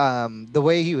 But the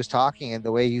way he was talking and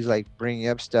the way he's like bringing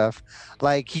up stuff,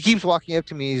 like he keeps walking up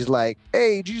to me, he's like,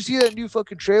 hey, did you see that new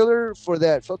fucking trailer for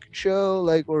that fucking show,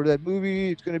 like, or that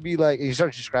movie? It's gonna be like, and he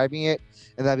starts describing it,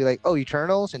 and I'll be like, oh,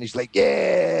 Eternals, and he's like,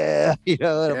 yeah, and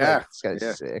I'm like, this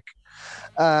guy's sick.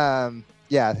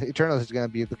 Eternals is gonna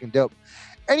be looking dope.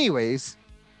 Anyways,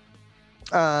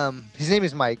 his name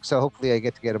is Mike, so hopefully I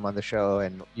get to get him on the show,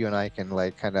 and you and I can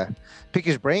like kind of pick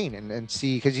his brain and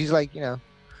see, because he's like,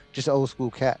 just an old school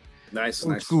cat. Nice.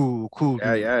 Cool.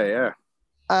 Yeah.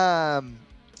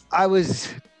 I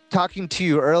was talking to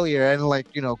you earlier and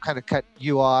like, kind of cut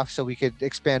you off so we could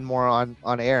expand more on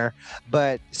air.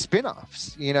 But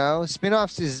spinoffs,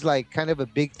 spinoffs is like kind of a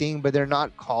big thing, but they're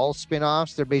not called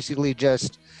spinoffs. They're basically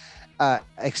just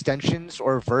extensions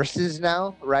or verses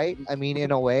now, right?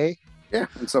 In a way. Yeah,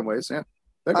 in some ways, yeah.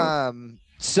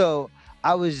 So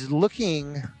I was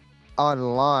looking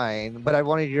online, but I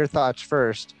wanted your thoughts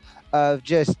first. Of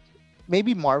just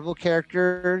maybe Marvel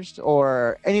characters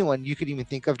or anyone you could even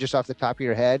think of just off the top of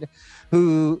your head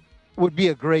who would be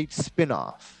a great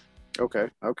spin-off. Okay.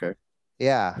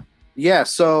 Yeah.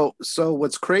 So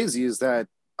what's crazy is that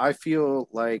I feel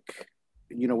like,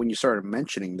 when you started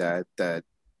mentioning that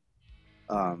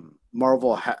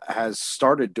Marvel has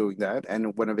started doing that,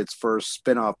 and one of its first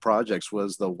spin-off projects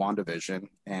was the WandaVision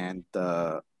and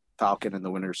the Falcon and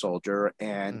the Winter Soldier,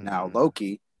 and now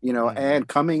Loki. And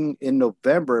coming in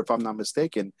November, if I'm not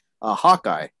mistaken,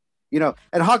 Hawkeye, and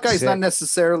Hawkeye is not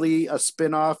necessarily a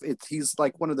spinoff. He's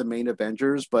like one of the main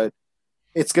Avengers, but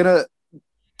it's going to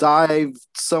dive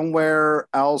somewhere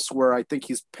else where I think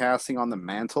he's passing on the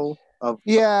mantle of.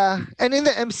 Yeah. And in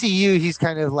the MCU, he's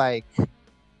kind of like, he's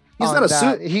not a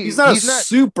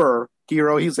super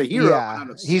hero. He's a hero. Yeah.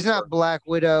 He's not Black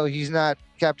Widow. He's not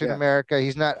Captain America.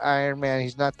 He's not Iron Man.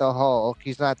 He's not the Hulk.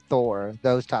 He's not Thor.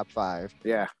 Those top 5.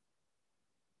 Yeah.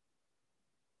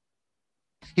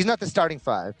 He's not the starting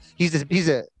 5. He's a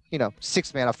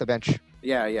 6th man off the bench.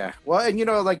 Yeah. Well, and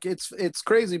like it's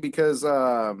crazy because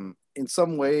in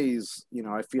some ways,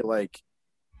 I feel like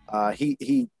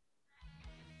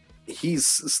he's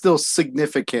still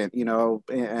significant,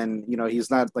 and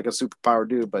he's not like a superpower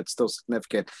dude, but still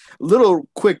significant. Little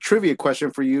quick trivia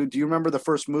question for you: do you remember the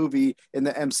first movie in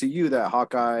the MCU that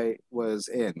Hawkeye was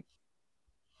in?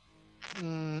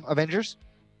 Avengers.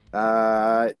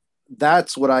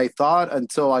 That's what I thought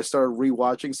until I started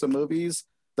rewatching some movies.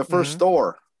 the first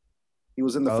Thor. He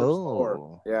was in the first Thor.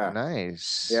 Oh, Yeah,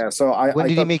 nice. yeah. So When I did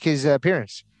he thought make his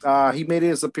appearance? he made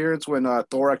his appearance when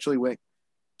Thor actually went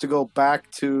to go back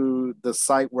to the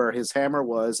site where his hammer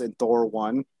was in Thor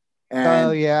 1, Oh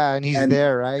and yeah, and he's and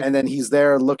there, right? and then he's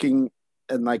there looking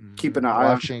and like keeping an eye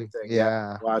on Watching. everything. Yeah,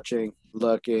 Yeah. watching,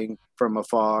 looking from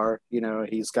afar.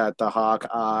 He's got the hawk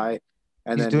eye,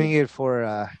 and He's then doing it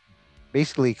for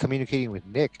basically communicating with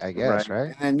Nick, I right, guess,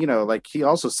 right? and then like he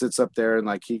also sits up there and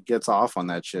like he gets off on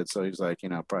that shit. So he's like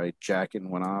probably jacking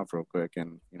one off real quick,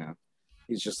 and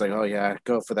he's just like, oh yeah,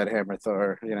 go for that hammer,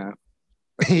 Thor.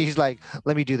 He's like,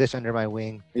 let me do this under my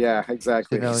wing Yeah, so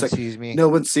exactly. no He's one like, sees me. no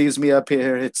one sees me up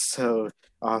here. It's so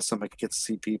awesome. I get to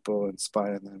see people and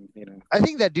spy on them. I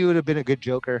think that dude would have been a good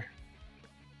Joker.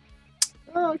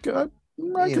 Oh, God.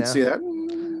 I You can know, see that.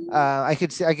 I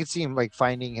could see him like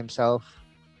finding himself,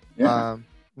 Yeah.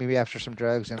 maybe after some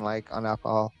drugs and like on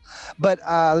alcohol. But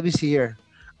let me see here.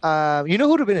 You know who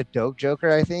would have been a dope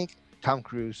Joker? I think Tom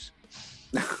Cruise.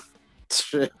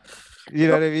 Shit. You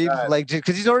know what I mean? God. Like,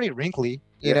 because he's already wrinkly.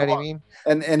 You know what I mean?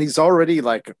 And he's already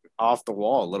like off the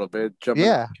wall a little bit, jumping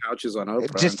Yeah. on couches on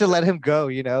Oprah. Just to let him go,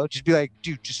 just be like,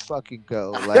 dude, just fucking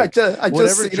go. I Like, just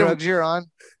whatever seen drugs you're on,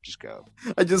 just go.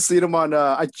 I just seen him on.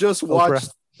 I just Oprah. watched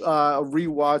a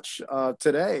rewatch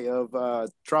today of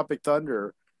Tropic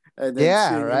Thunder, and then Yeah,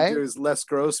 seeing him right? do his Les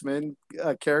Grossman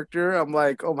character. I'm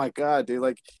like, oh my god, dude!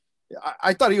 Like,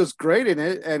 I thought he was great in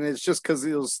it, and it's just because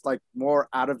he was like more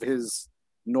out of his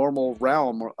normal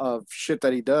realm of shit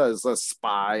that he does, a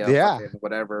spy, Yeah. fucking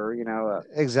whatever,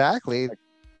 Exactly.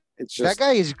 It's That just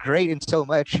guy is great in so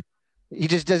much. He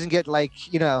just doesn't get like,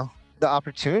 the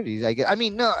opportunities. I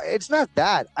mean, no, it's not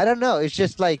that. I don't know. It's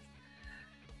just like,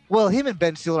 well, him and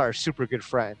Ben Stiller are super good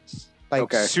friends. Like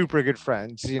Okay. super good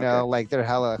friends, like they're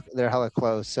hella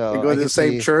close. So they go I to the can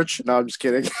same see- church. No, I'm just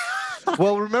kidding.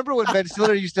 Well, remember when Ben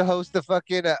Stiller used to host the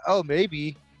fucking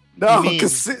maybe No, You mean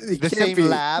because the same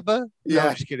lab? No, Yeah.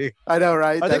 I'm just kidding. I know,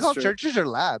 right? Are they That's called true. churches or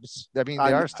labs? I mean, I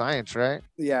they kn- are science, right?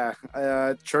 Yeah,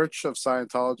 Church of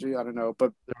Scientology. I don't know,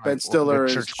 but They're Ben like, Stiller the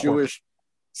is church corp. Jewish,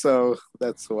 so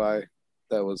that's why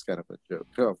that was kind of a joke,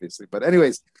 obviously. But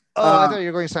anyways, Oh, I thought you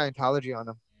were going Scientology on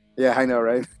them. yeah, I know,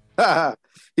 right?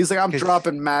 He's like, I'm 'Cause-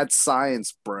 dropping mad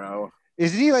science, bro.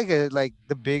 Isn't he like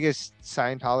the biggest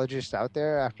Scientologist out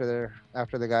there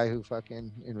after the guy who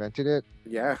fucking invented it?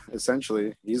 Yeah,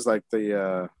 essentially, he's like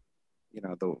the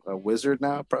the wizard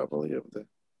now, probably of the.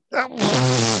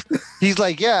 He's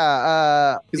like,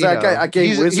 yeah, He's like, I gained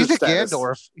he's wizard a status.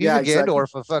 Gandorf. He's Yeah, a exactly.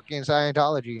 Gandorf of fucking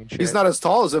Scientology and shit. He's not as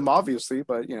tall as him, obviously,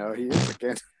 but he is a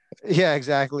Gandalf. Yeah,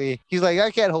 exactly. He's like,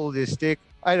 I can't hold this stick.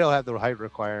 I don't have the height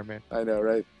requirement. I know,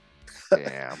 right?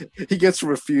 Damn. He gets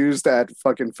refused at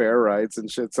fucking fair rides and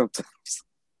shit sometimes.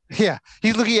 Yeah,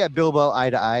 he's looking at Bilbo eye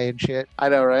to eye and shit. I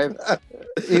know, right?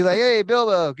 He's like, hey,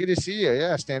 Bilbo, good to see you.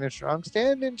 Yeah, standing strong.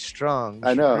 Standing strong.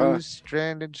 I know, huh?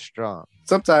 Standing strong.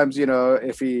 Sometimes,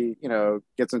 if he,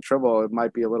 gets in trouble, it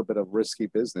might be a little bit of risky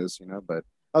business, but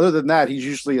other than that, he's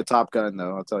usually a top gun,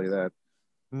 though. I'll tell you that.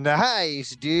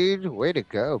 Nice, dude. Way to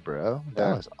go, bro. That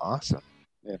Yeah. was awesome.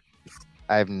 Yeah.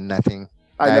 I have nothing.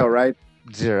 I know, right?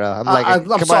 Zero. I'm like, I'm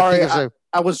come on, sorry. think of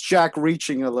I was Jack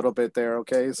reaching a little bit there,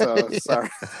 okay? So, sorry.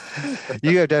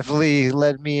 you have definitely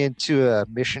led me into a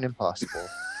Mission Impossible.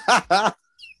 All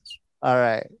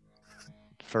right.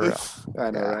 For real.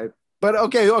 I know, Yeah. right? But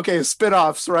okay,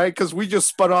 spin-offs, right? Because we just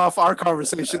spun off our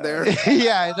conversation there.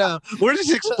 Yeah, I know. We're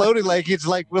just exploding like it's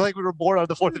like we were born on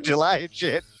the 4th of July and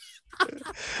shit.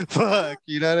 Fuck,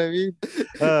 you know what I mean?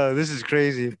 Oh, this is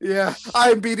crazy. Yeah,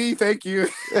 IMBD, thank you.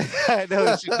 I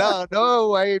know.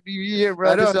 No, I ain't here,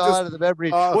 bro. I know, This is all just out of the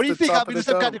memory. off What do you the think? top I'm of in the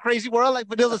some dome. kind of crazy world like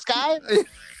Vanilla Sky?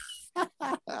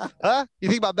 Huh? You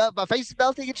think my face is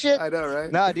melting and shit? I know,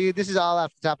 right? No, dude, this is all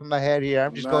off the top of my head here.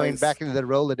 I'm just going Nice. back into the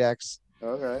Rolodex.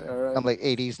 All right. I'm like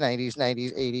 80s, 90s,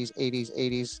 90s, 80s, 80s,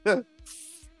 80s.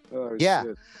 Oh, Yeah.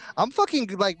 shit. I'm fucking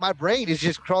like my brain is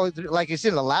just crawling through like it's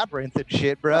in a labyrinth and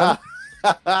shit, bro.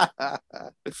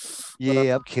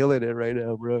 Yeah, I'm killing it right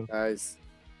now, bro. Nice.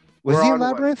 Was We're he in on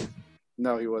what? Labyrinth?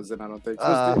 No, he wasn't. I don't think.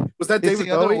 Uh, Was that It's David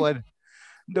the other Bowie? one.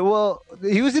 No, well,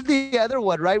 he was in the other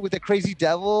one, right? With the crazy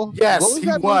devil. Yes, What was he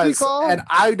that movie was. called? And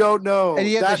I don't know. And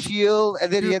he had the That's- shield,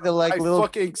 and then he had the like I little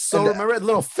fucking so and the remember that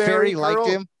little fairy liked girl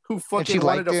him. who she fucking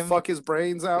wanted liked to him. fuck his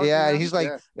brains out. Yeah, you and know? he's like,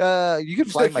 Yeah. you can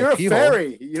He's fly like, my you're a pee hole.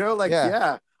 fairy, like, Yeah.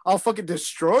 yeah, I'll fucking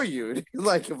destroy you,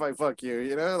 like if I fuck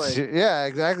you, like, Yeah,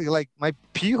 exactly. Like my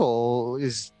pee hole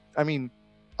is. I mean,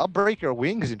 I'll break your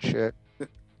wings and shit.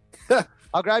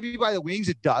 I'll grab you by the wings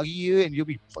and doggy you, and you'll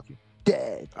be fucking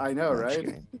dead. I know, No, I'm just right?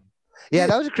 kidding. Yeah,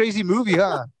 that was a crazy movie,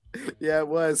 huh? Yeah, it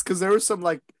was because there was some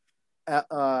like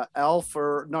elf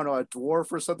or no, a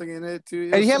dwarf or something in it too. It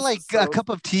And was he had just like a cup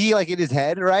of tea like in his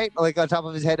head, right? Like on top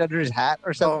of his head under his hat or oh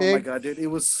my something. god, dude! It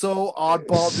was so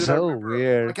oddball, dude. I So remember,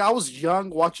 weird. like, I was young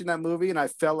watching that movie, and I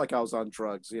felt like I was on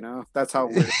drugs. That's how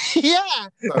weird. Yeah,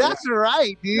 So, that's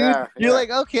right, dude. yeah, You're yeah, like,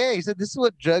 okay, so this is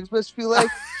what drugs must feel like.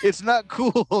 It's not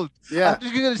cool. yeah, I'm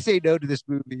just gonna say no to this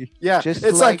movie, yeah. just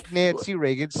It's like like, Nancy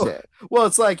Reagan said. well,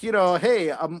 it's like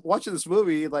hey, I'm watching this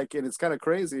movie, like, and it's kind of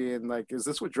crazy, and like, is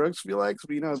this what drugs feel like?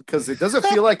 Because it doesn't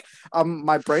feel like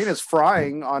my brain is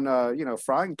frying on a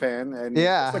frying pan, and it's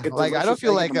Yeah, like a like I don't delicious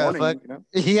feel egg in like the a morning.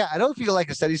 fuck. Yeah, I don't feel like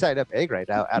a sunny side up egg right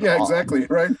now at Yeah, all. exactly,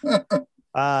 right.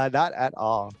 Not at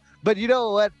all. But you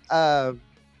know what?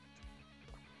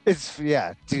 It's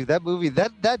dude. That movie,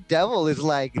 that devil is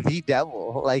like the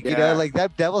devil. Like Yeah. like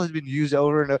that devil has been used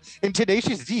over and over. In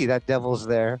Tenacious D, that devil's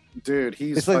there. Dude,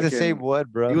 he's It's like the same one,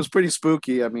 bro. He was pretty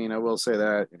spooky. I mean, I will say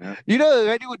that. If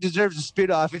anyone deserves a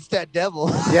spin-off, it's that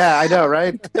devil. Yeah, I know,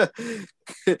 right?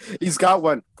 He's got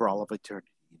one for all of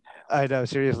eternity. I know,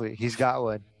 seriously, he's got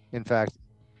one. In fact,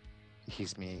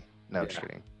 he's me. No, just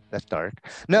kidding. That's dark.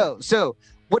 No, so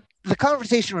what the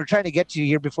conversation we're trying to get to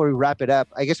here before we wrap it up,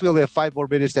 I guess we only have 5 more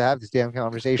minutes to have this damn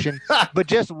conversation, but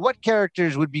just what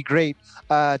characters would be great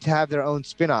to have their own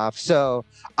spin-off. So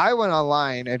I went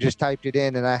online and just typed it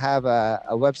in, and I have a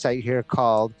website here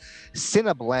called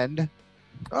Cineblend.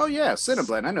 Oh, yeah,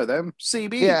 Cineblend. I know them.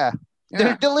 CB. Yeah.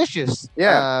 They're delicious.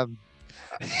 Yeah.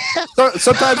 So,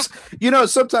 sometimes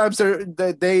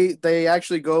they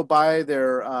actually go by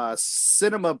their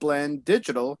Cinema Blend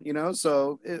digital,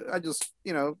 so I just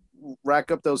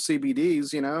rack up those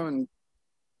CBDs, and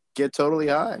get totally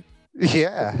high.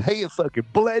 Yeah, I get fucking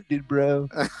blended, bro.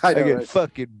 I get right?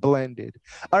 Fucking blended.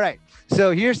 All right, so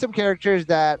here's some characters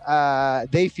that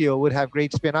they feel would have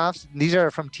great spin-offs. These are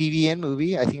from TV and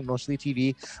movie, I think mostly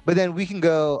TV, but then we can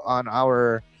go on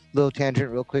our little tangent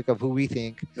real quick of who we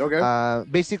think. Okay.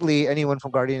 Basically anyone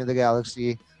from Guardian of the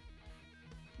Galaxy.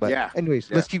 But anyways,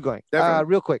 let's keep going.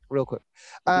 Real quick.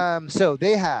 So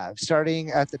they have, starting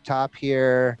at the top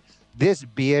here, this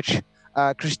bitch,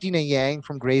 Christina Yang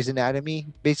from Grey's Anatomy.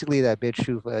 Basically that bitch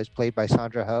who was played by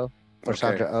Sandra Oh or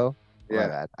Sandra Oh. My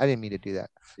bad. I didn't mean to do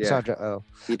that. Yeah. Sandra Oh.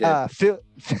 He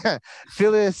did.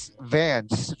 Phyllis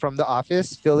Vance from The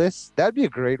Office. Phyllis, that'd be a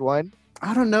great one.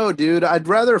 I don't know, dude. I'd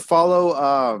rather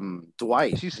follow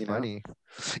Dwight. She's funny.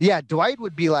 Yeah, Dwight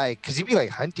would be like, because he'd be like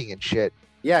hunting and shit.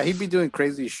 Yeah, he'd be doing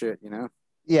crazy shit,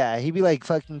 Yeah, he'd be like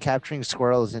fucking capturing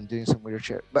squirrels and doing some weird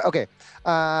shit. But okay,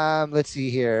 let's see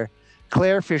here.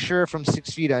 Claire Fisher from 6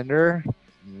 Feet Under,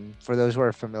 for those who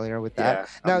are familiar with that.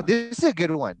 Now, this is a good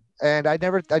one, and I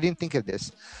didn't think of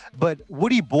this, but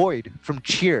Woody Boyd from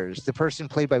Cheers, the person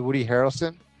played by Woody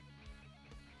Harrelson.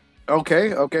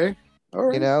 Okay. All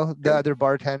right. The other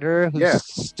bartender who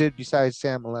stood beside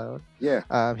Sam Malone.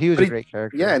 Yeah. He was a great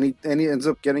character. Yeah, and he ends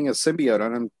up getting a symbiote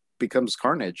on him, becomes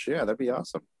Carnage. Yeah, that'd be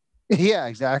awesome. Yeah,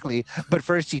 exactly. But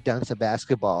first he dunks a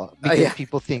basketball because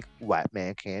people think white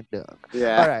man can't dunk.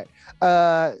 Yeah. All right.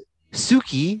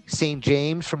 Suki St.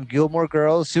 James from Gilmore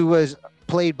Girls, who was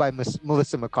played by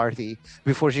Melissa McCarthy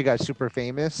before she got super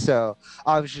famous. So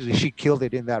obviously she killed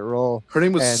it in that role. Her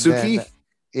name was Suki?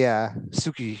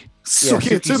 Suki.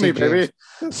 Suki it to me, baby.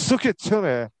 Suki it to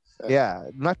me. Yeah,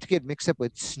 not to get mixed up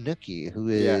with Snooki, who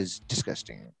is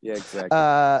disgusting. Yeah,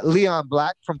 exactly. Leon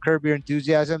Black from Curb Your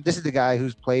Enthusiasm. This is the guy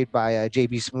who's played by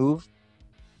JB Smoove.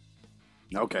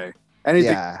 Okay.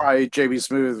 Anything by JB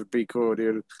Smoove would be cool,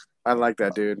 dude. I like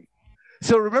that dude.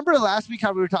 So remember last week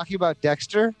how we were talking about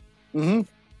Dexter? Mm-hmm.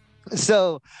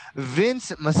 So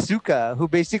Vince Masuka, who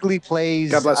basically plays...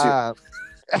 God bless you.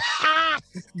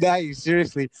 Nice,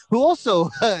 seriously. Who also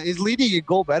is leading in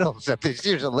gold medals at this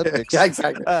year's Olympics. Yeah,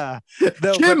 exactly.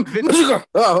 Jim Masuka.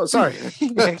 Oh, sorry.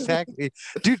 Exactly.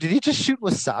 Dude, did he just shoot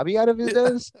wasabi out of his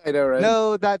nose? I know, right?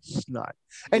 No, that's not.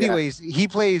 Anyways, he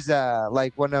plays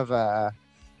like one of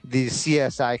these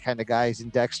CSI kind of guys in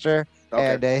Dexter,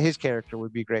 and his character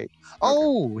would be great. Okay.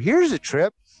 Oh, here's a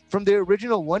trip from the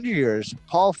original Wonder Years.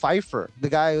 Paul Pfeiffer, the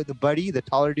guy, the buddy, the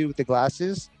taller dude with the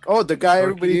glasses. Oh, the guy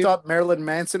everybody thought Marilyn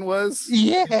Manson was?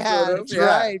 Yeah, that's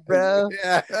right, bro.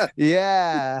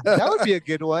 Yeah, that would be a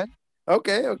good one.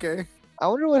 Okay. I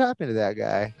wonder what happened to that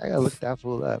guy. I gotta look that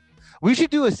fool up. We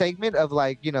should do a segment of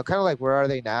like, kind of like Where Are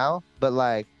They Now? But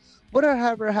like,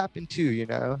 whatever happened to,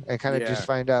 and kind of just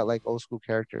find out like old school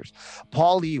characters.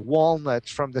 Paulie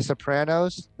Walnuts from The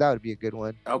Sopranos. That would be a good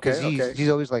one. Okay. He's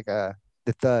always like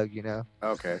the thug,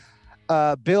 Okay.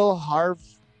 Bill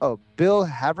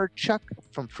Haverchuck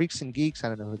from Freaks and Geeks. I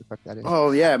don't know who the fuck that is.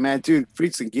 Oh yeah, man, dude.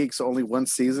 Freaks and Geeks only one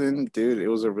season, dude. It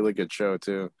was a really good show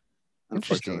too.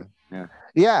 Interesting. Yeah.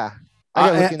 Yeah. I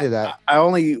gotta look into that. I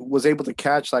only was able to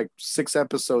catch like 6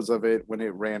 episodes of it when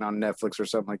it ran on Netflix or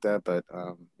something like that. But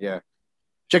yeah,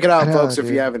 check it I out, know, folks, if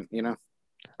you dude. haven't.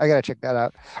 I gotta check that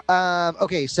out.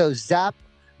 Okay, so Zap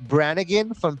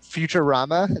Brannigan from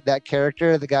Futurama, that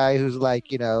character, the guy who's like,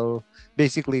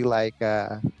 basically like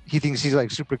he thinks he's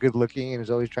like super good looking and is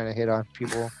always trying to hit on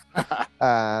people.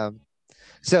 Um,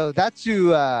 so that's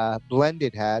who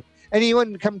Blended had.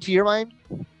 Anyone come to your mind?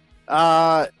 You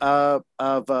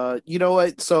know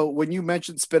what? So when you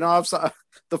mentioned spinoffs,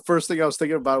 the first thing I was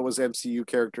thinking about was MCU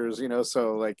characters.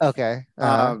 So like, Okay.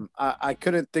 I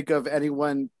couldn't think of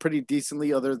anyone pretty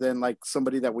decently other than like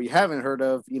somebody that we haven't heard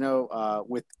of,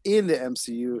 within the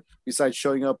MCU besides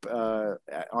showing up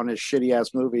on his shitty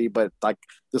ass movie. But like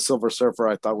the Silver Surfer,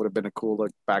 I thought would have been a cool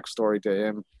like backstory to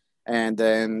him. And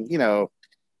then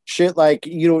shit like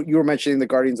you were mentioning the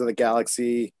Guardians of the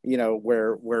Galaxy,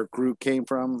 where Groot came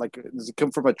from. Like, does it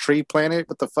come from a tree planet?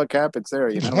 What the fuck happens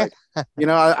there? Like, I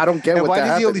don't get And what why that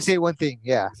does he only happens. say one thing?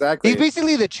 Yeah, Exactly. he's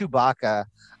basically the Chewbacca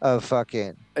of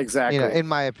fucking. Exactly. In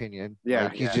my opinion. Yeah,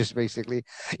 like, he's just basically.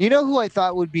 Who I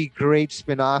thought would be great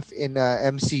spinoff in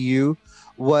MCU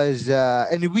was,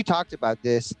 and we talked about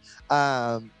this,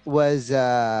 was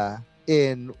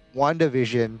in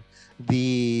WandaVision,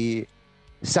 the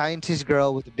scientist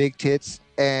girl with the big tits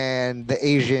and the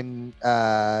Asian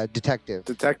detective.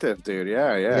 Dude.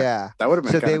 Yeah. That would have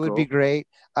been so they cool. would be great.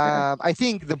 Yeah. I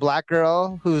think the black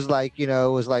girl who's like,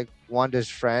 was like Wanda's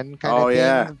friend kind of thing.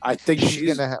 Yeah. I think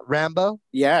she's gonna Rambo.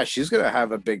 Yeah, she's gonna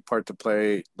have a big part to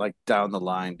play like down the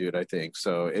line, dude. I think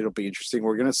so. It'll be interesting.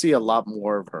 We're gonna see a lot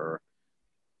more of her.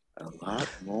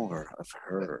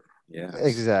 Yeah.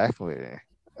 Exactly.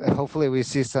 Hopefully we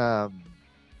see some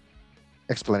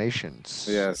explanations.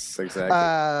 Yes,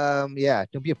 exactly. Yeah,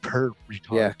 don't be a perv,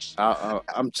 retard. Yeah,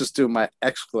 I'm just doing my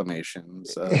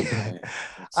exclamations,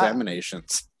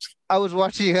 examinations. I was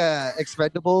watching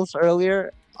Expendables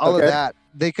earlier. All of that,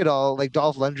 they could all, like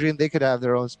Dolph Lundgren, they could have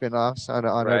their own spin-offs on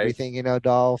Right. everything,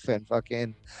 Dolph and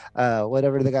fucking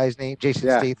whatever the guy's name, Jason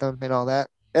Statham and all that.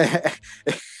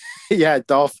 Yeah,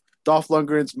 Dolph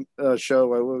Lundgren's show.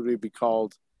 What would it be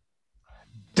called?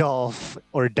 Dolph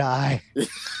or Die.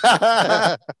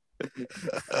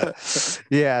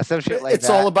 Yeah, some shit like it's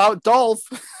all about Dolph.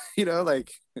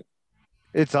 Like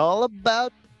it's all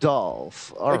about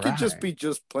Dolph. All it could just be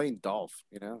plain Dolph.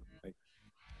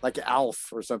 Like Alf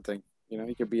or something.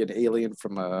 He could be an alien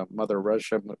from Mother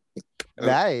Russia.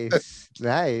 Nice.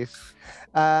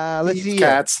 Let's see.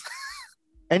 Cats.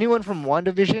 Anyone from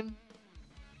WandaVision?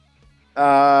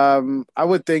 I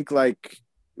would think like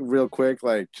real quick,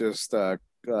 like just the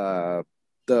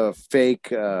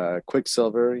fake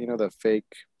Quicksilver, the fake.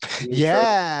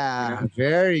 Yeah,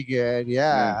 very good.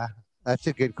 Yeah, that's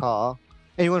a good call.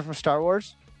 Anyone from Star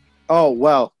Wars? Oh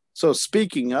well. So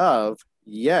speaking of,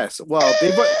 yes. Well,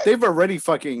 they've already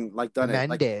fucking like done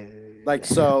it. Like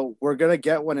so, we're gonna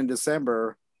get one in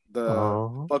December.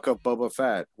 The Book of Boba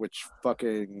Fett, which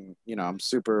fucking I'm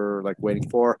super like waiting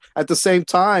for. At the same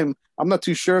time, I'm not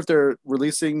too sure if they're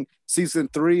releasing season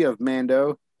 3 of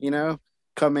Mando.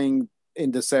 Coming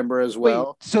in December as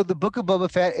well. Wait, so the Book of Boba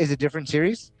Fett is a different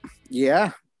series?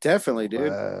 Yeah, definitely,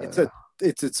 dude.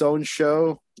 It's its own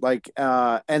show. Like,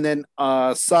 and then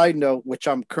side note, which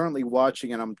I'm currently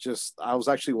watching, and I was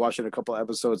actually watching a couple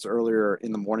episodes earlier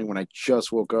in the morning when I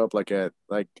just woke up.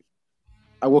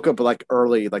 I woke up like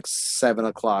early, like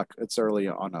 7:00. It's early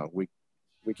on a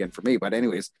weekend for me, but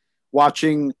anyways,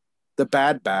 watching The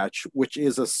Bad Batch, which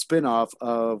is a spinoff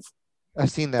of.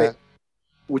 I've seen that.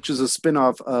 Which is a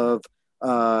spinoff of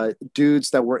dudes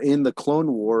that were in the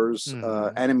Clone Wars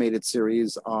animated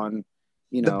series on,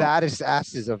 the baddest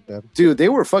asses of them. Dude, they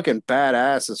were fucking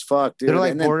badass as fuck, dude. They're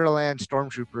like borderland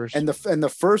stormtroopers. And the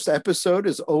first episode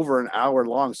is over an hour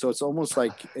long, so it's almost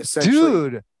like essentially.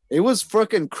 Dude. It was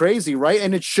fucking crazy, right?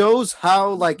 And it shows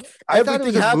how like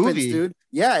everything happens, dude.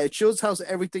 Yeah, it shows how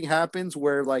everything happens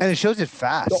where like, and it shows it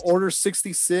fast. The Order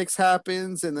 66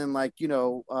 happens, and then like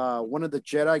one of the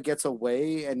Jedi gets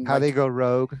away, and how they go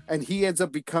rogue, and he ends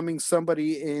up becoming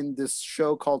somebody in this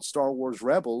show called Star Wars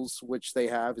Rebels, which they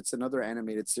have. It's another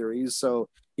animated series. So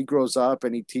he grows up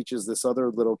and he teaches this other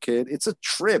little kid. It's a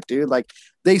trip, dude. Like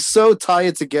they so tie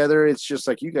it together. It's just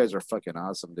like you guys are fucking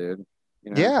awesome, dude.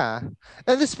 Yeah,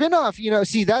 and the spinoff,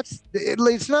 see,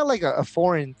 it's not like a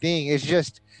foreign thing. It's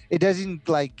just it doesn't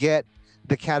like get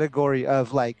the category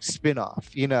of like spinoff.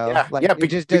 It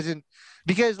just doesn't,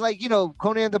 because like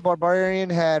Conan the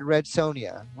Barbarian had Red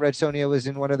Sonja. Red Sonja was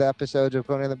in one of the episodes of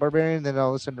Conan the Barbarian. Then all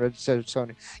of a sudden, Red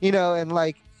Sonja. And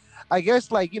like I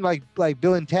guess like like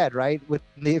Bill and Ted, right? With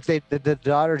if the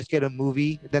daughters get a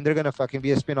movie, then they're gonna fucking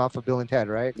be a spin-off of Bill and Ted,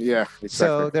 right? Yeah, exactly.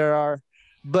 So there are,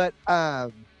 but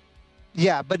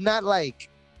yeah, but not like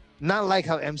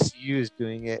how MCU is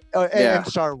doing it, and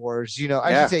Star Wars.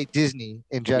 I should say Disney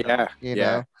in general.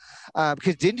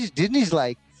 Because Disney's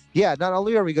like, yeah, not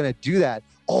only are we gonna do that.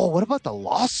 Oh, what about the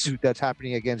lawsuit that's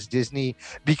happening against Disney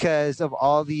because of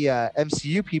all the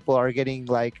MCU people are getting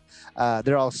like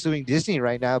they're all suing Disney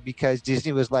right now because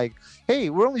Disney was like, hey,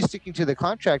 we're only sticking to the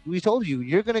contract. We told you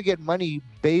you're gonna get money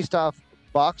based off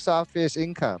box office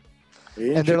income.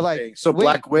 And they're like, so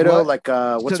Black Widow, what? like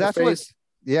what's her face?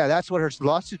 That's what her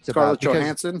lawsuit's Scarlett about.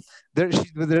 Johansson.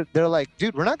 They're like,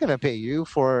 dude, we're not gonna pay you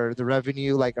for the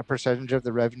revenue, like a percentage of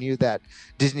the revenue that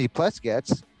Disney Plus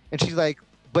gets. And she's like,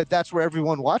 but that's where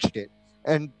everyone watched it.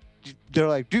 And they're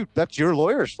like, dude, that's your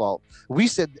lawyer's fault. We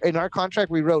said in our contract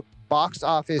we wrote box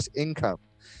office income,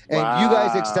 and you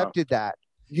guys accepted that.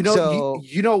 You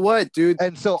know what, dude?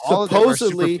 And so all of them are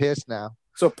super pissed now.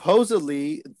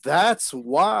 Supposedly, that's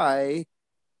why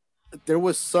there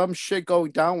was some shit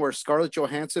going down where Scarlett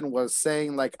Johansson was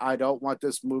saying like, I don't want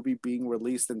this movie being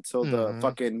released until the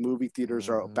fucking movie theaters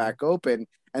are back open.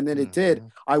 And then it did.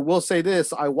 I will say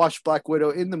this. I watched Black Widow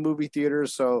in the movie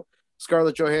theaters. So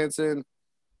Scarlett Johansson,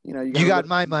 you got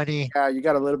my money. Yeah, you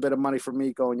got a little bit of money from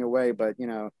me going your way. But,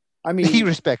 I mean. He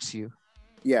respects you.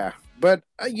 Yeah. But,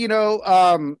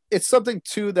 it's something,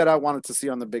 too, that I wanted to see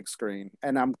on the big screen.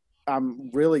 And I'm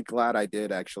really glad I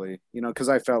did, actually, because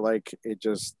I felt like it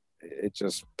just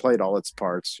played all its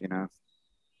parts,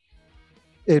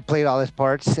 It played all its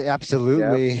parts,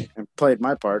 absolutely. Yeah, and played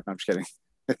my part. No, I'm just kidding.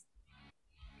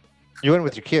 You went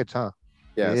with your kids, huh?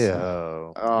 Yes. Yeah.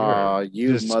 Oh,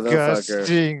 you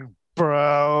disgusting, motherfucker,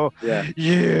 bro. Yeah.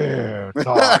 You.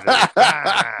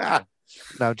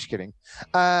 No, I'm just kidding.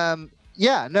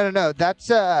 Yeah, no.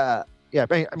 That's yeah,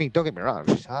 I mean, don't get me wrong.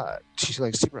 She's hot. She's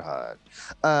like super hot.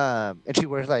 And she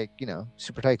wears like,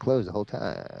 super tight clothes the whole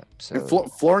time. So and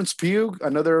Florence Pugh,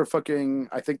 another fucking,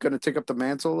 I think, going to take up the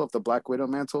mantle of the Black Widow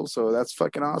mantle. So that's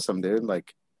fucking awesome, dude.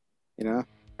 Like,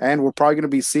 and we're probably going to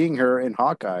be seeing her in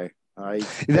Hawkeye.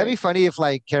 That'd be funny if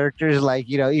like characters like,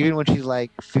 even when she's like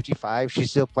 55,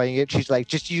 she's still playing it. She's like,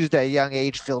 just use that young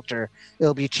age filter.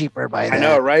 It'll be cheaper by then. I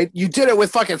know, right? You did it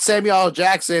with fucking Samuel L.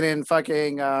 Jackson and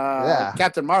fucking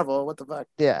Captain Marvel. What the fuck?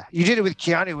 Yeah. You did it with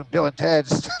Keanu with Bill and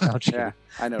Ted's. No, yeah,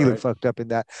 I know. You look fucked up in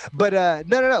that. But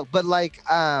no. But like,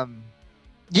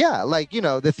 yeah, like,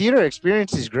 the theater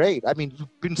experience is great. I mean,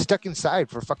 you've been stuck inside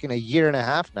for fucking a year and a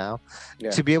half now.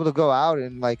 Yeah. To be able to go out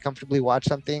and like comfortably watch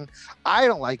something. I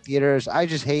don't like theaters. I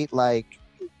just hate like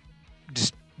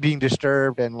just being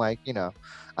disturbed and like,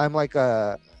 I'm like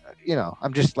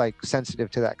I'm just like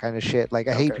sensitive to that kind of shit. Like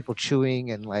I hate people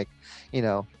chewing and like,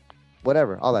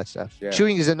 whatever, all that stuff. Yeah.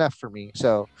 Chewing is enough for me.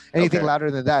 So anything louder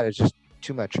than that is just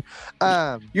too much.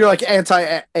 You're like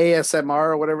anti-ASMR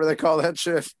or whatever they call that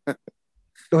shit.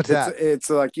 What's that? It's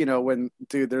like, when,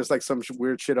 dude, there's like some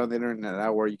weird shit on the internet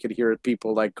now where you could hear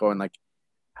people like going like,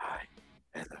 hi,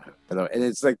 hello. And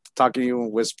it's like talking to you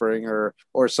and whispering or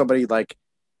somebody like,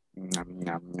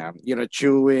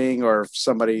 chewing or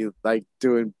somebody like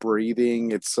doing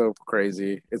breathing. It's so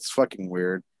crazy. It's fucking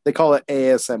weird. They call it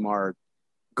ASMR.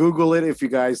 Google it if you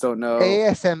guys don't know.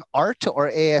 ASM art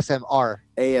or ASMR?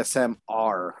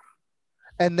 ASMR.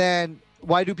 And then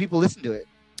why do people listen to it?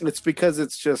 It's because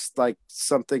it's just like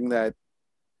something that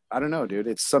I don't know, dude.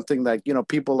 It's something that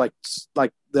people like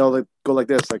they'll go like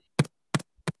this, like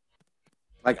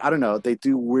I don't know. They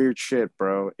do weird shit,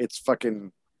 bro. It's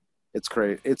fucking, it's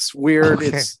crazy. It's weird.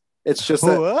 Okay. It's just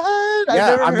that. What?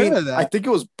 Yeah, I've never heard of that. I think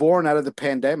it was born out of the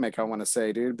pandemic. I want to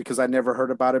say, dude, because I never heard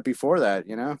about it before that.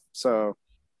 So.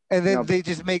 And then they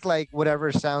just make like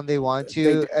whatever sound they want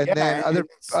to, and then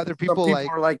other people like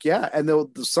are like, yeah, and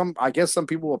I guess some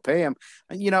people will pay them,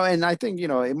 and I think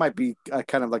it might be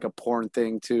kind of like a porn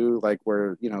thing too, like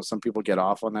where some people get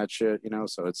off on that shit,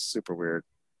 so it's super weird.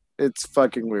 It's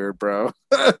fucking weird, bro.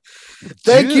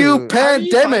 Thank you, pandemic. How did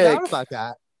you find out about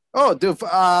that? Oh, dude,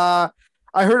 I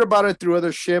heard about it through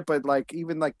other shit, but like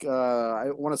even like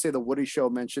I want to say the Woody Show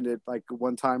mentioned it like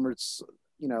one time or it's.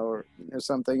 Or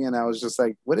something, and I was just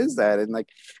like, what is that? And like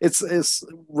it's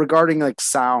regarding like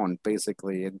sound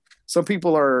basically, and some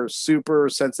people are super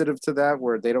sensitive to that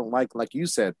where they don't like you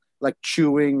said, like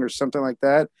chewing or something like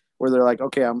that, where they're like,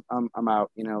 okay, I'm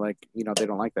out, they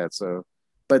don't like that. So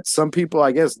but some people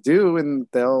I guess do, and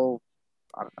I don't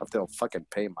know if they'll fucking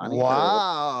pay money.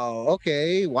 Wow.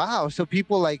 Okay. Wow. So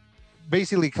people like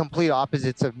basically complete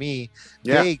opposites of me,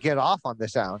 they get off on the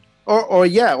sound. Or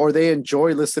they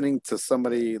enjoy listening to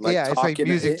somebody like talking like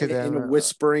music to them in a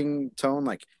whispering tone,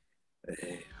 like,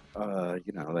 hey,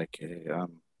 like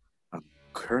I'm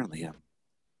currently I'm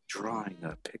drawing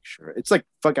a picture. It's like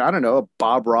fucking, I don't know, a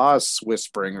Bob Ross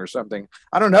whispering or something.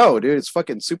 I don't know, dude. It's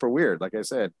fucking super weird. Like I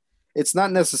said, it's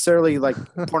not necessarily like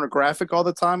pornographic all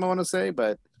the time, I want to say,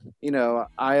 but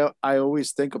I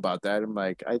always think about that. I'm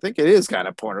like, I think it is kind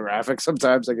of pornographic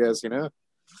sometimes, I guess,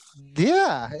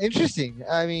 Yeah, interesting.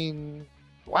 I mean,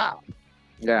 wow.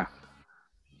 Yeah.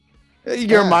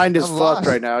 Your Yeah, mind is I'm fucked lost.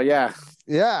 right now. Yeah.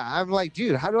 Yeah, I'm like,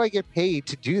 dude, how do I get paid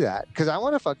to do that? Because I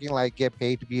want to fucking like get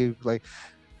paid to be like,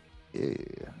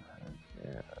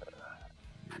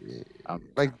 uh,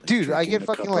 like, dude, I get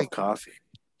fucking like coffee.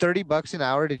 $30 an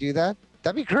hour to do that.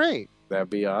 That'd be great. That'd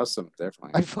be awesome,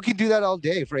 definitely. I fucking do that all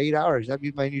day for 8 hours. That'd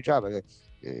be my new job. I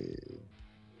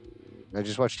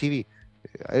just watch TV.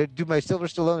 I do my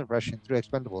Sylvester Stallone impression through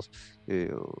Expendables.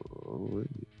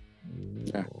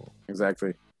 Yeah,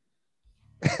 exactly.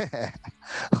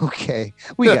 Okay,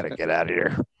 we gotta get out of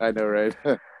here. I know, right?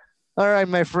 All right,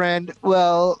 my friend.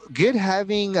 Well, good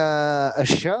having a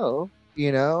show.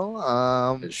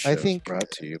 I think brought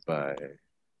to you by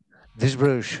this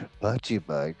brochure brought to you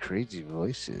by Crazy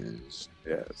Voices.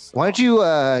 Yes. Why don't you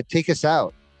take us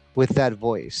out with that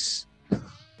voice?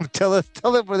 tell them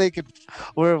where they could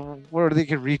they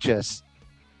could reach us.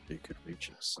 You could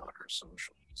reach us on our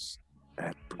socials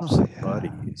at Brewsome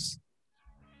Buddies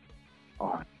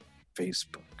on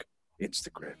Facebook,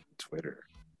 Instagram, and Twitter,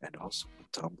 and also on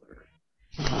Tumblr.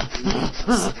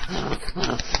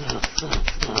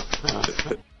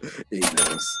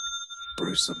 Emails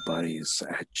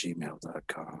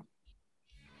brewsomebuddies@gmail.com.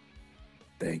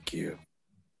 Thank you.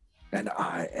 And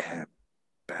I am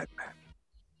Batman.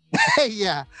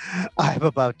 Yeah, I'm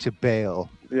about to bail.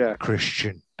 Yeah.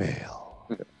 Christian Bale.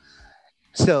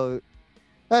 So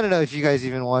I don't know if you guys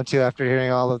even want to after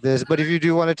hearing all of this, but if you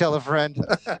do want to tell a friend,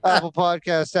 Apple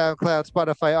Podcast, SoundCloud,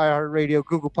 Spotify, iHeartRadio,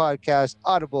 Google Podcast,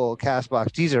 Audible, Castbox,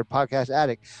 Deezer, Podcast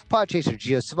Addict, Podchaser,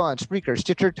 GeoSavant, Spreaker,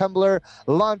 Stitcher, Tumblr,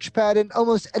 Launchpad, and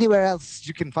almost anywhere else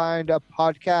you can find a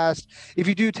podcast. If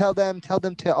you do tell them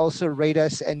to also rate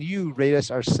us, and you rate us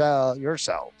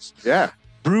yourselves. Yeah.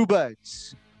 Brew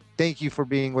Buds, thank you for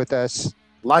being with us.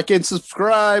 Like and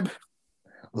subscribe.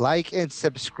 Like and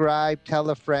subscribe, tell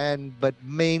a friend, but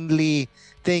mainly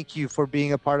thank you for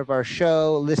being a part of our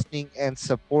show, listening and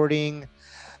supporting.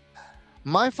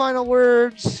 My final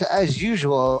words, as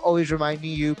usual, always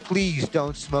reminding you, please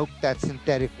don't smoke that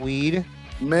synthetic weed.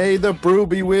 May the brew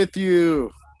be with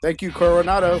you. Thank you,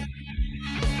 Coronado.